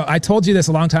 I told you this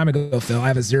a long time ago, Phil. I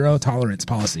have a 0 tolerance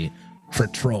policy for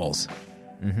trolls.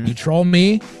 Mm-hmm. You troll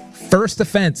me, first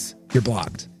offense, you're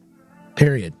blocked.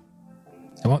 Period.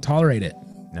 I won't tolerate it.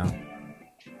 No.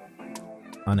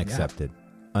 Unaccepted.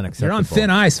 Yeah. Unacceptable. You're on thin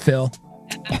ice, Phil.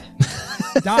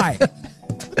 Die.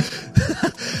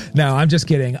 No, I'm just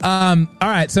kidding. All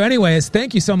right. So anyways,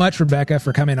 thank you so much, Rebecca,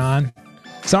 for coming on.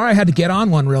 Sorry I had to get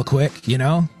on one real quick,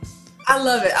 I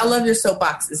love it. I love your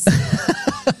soapboxes.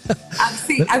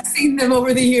 I've seen them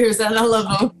over the years, and I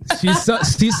love them.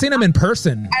 She's seen them in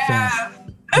person. I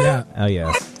have. Yeah. Oh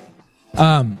yes.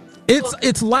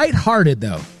 It's lighthearted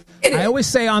though. I always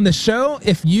say on the show,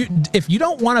 if you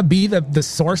don't want to be the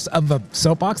source of a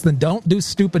soapbox, then don't do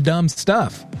stupid dumb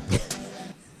stuff.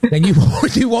 Then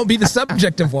you won't be the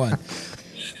subject of one.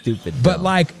 Stupid. But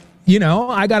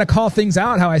dumb. I got to call things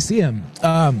out how I see them.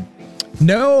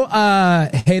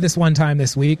 Hey, this one time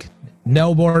this week,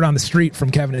 no board on the street from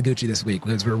Kevin Iguchi this week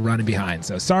because we're running behind.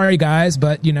 So sorry, guys,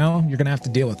 but you're going to have to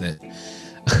deal with it.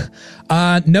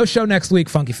 No show next week,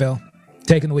 Funky Phil.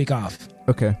 Taking the week off.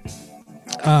 Okay.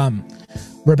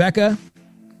 Rebecca,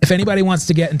 if anybody wants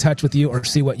to get in touch with you or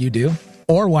see what you do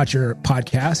or watch your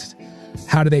podcast,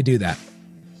 how do they do that?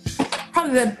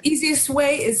 Probably the easiest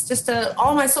way is just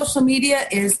all my social media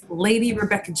is Lady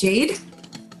Rebecca Jade.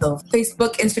 So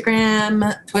Facebook,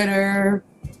 Instagram, Twitter,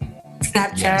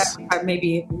 Snapchat, yes. I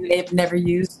maybe they've never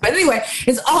used. But anyway,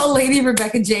 it's all Lady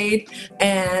Rebecca Jade.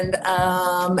 And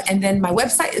then my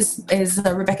website is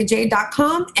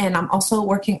RebeccaJade.com. And I'm also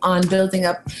working on building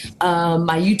up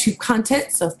my YouTube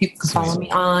content. So if people can follow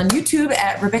me on YouTube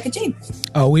at Rebecca Jade.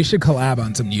 Oh, we should collab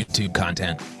on some YouTube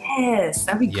content. Yes,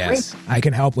 that'd be great. Yes, I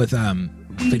can help with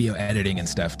video editing and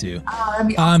stuff too. Oh, that'd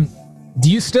be awesome.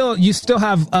 Do you still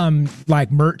have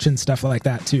like merch and stuff like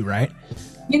that too, right?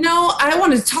 I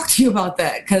want to talk to you about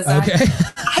that because okay.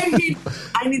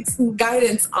 I need some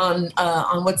guidance on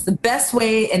what's the best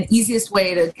way and easiest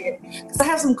way to get. Because I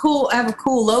have a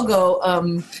cool logo.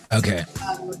 Okay.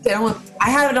 I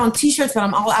have it on T-shirts, but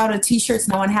I'm all out of T-shirts,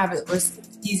 and I want to have it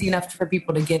easy enough for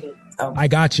people to get it. So. I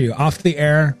got you. Off the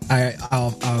air,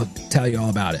 I'll tell you all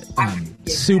about it.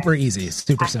 Super easy,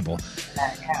 super simple.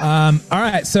 All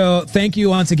right. So thank you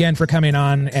once again for coming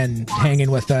on and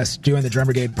hanging with us doing the Drum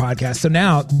Brigade podcast. So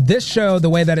now this show, the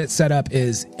way that it's set up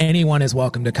is anyone is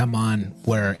welcome to come on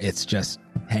where it's just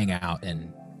hang out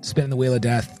and spin the wheel of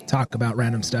death, talk about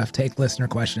random stuff, take listener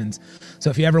questions.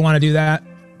 So if you ever want to do that,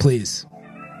 please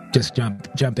just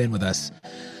jump in with us.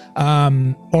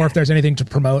 Or if there's anything to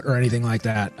promote or anything like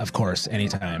that, of course,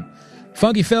 anytime.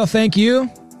 Funky Phil, thank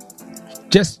you.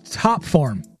 Just top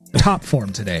form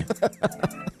today.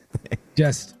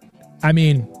 Best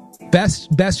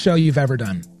show you've ever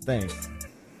done. Thanks.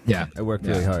 Yeah. I worked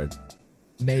really hard.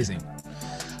 Amazing.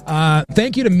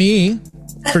 Thank you to me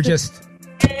for just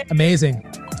amazing,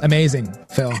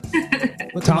 Phil.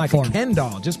 Top like form. A Ken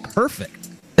doll, just perfect.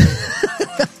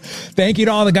 Thank you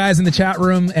to all the guys in the chat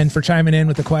room and for chiming in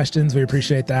with the questions. We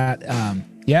appreciate that.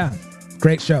 Yeah,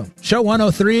 great show. Show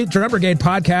 103, Drum Brigade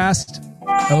podcast.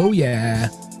 Oh, yeah.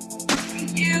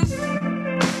 Thank you.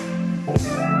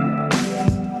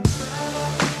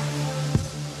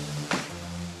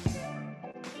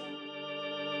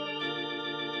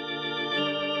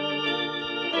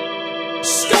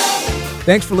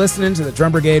 Thanks for listening to the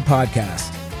Drum Brigade podcast.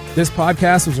 This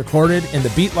podcast was recorded in the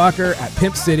Beat Locker at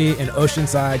Pimp City in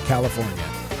Oceanside, California.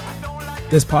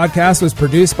 This podcast was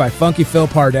produced by Funky Phil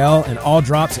Pardell, and all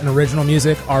drops and original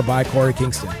music are by Corey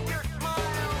Kingston.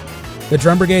 The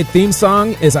Drum Brigade theme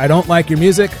song is I Don't Like Your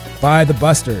Music by The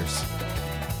Busters.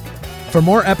 For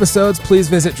more episodes, please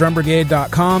visit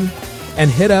drumbrigade.com and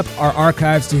hit up our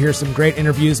archives to hear some great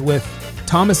interviews with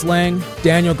Thomas Lang,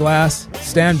 Daniel Glass,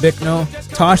 Stan Bicknell,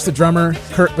 Tosh the Drummer,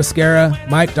 Kurt Busquera,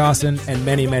 Mike Dawson, and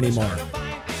many, many more.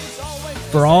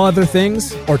 For all other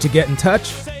things, or to get in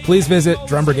touch, please visit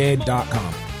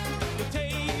drumbrigade.com.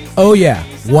 Oh yeah,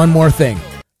 one more thing.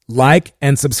 Like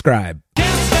and subscribe.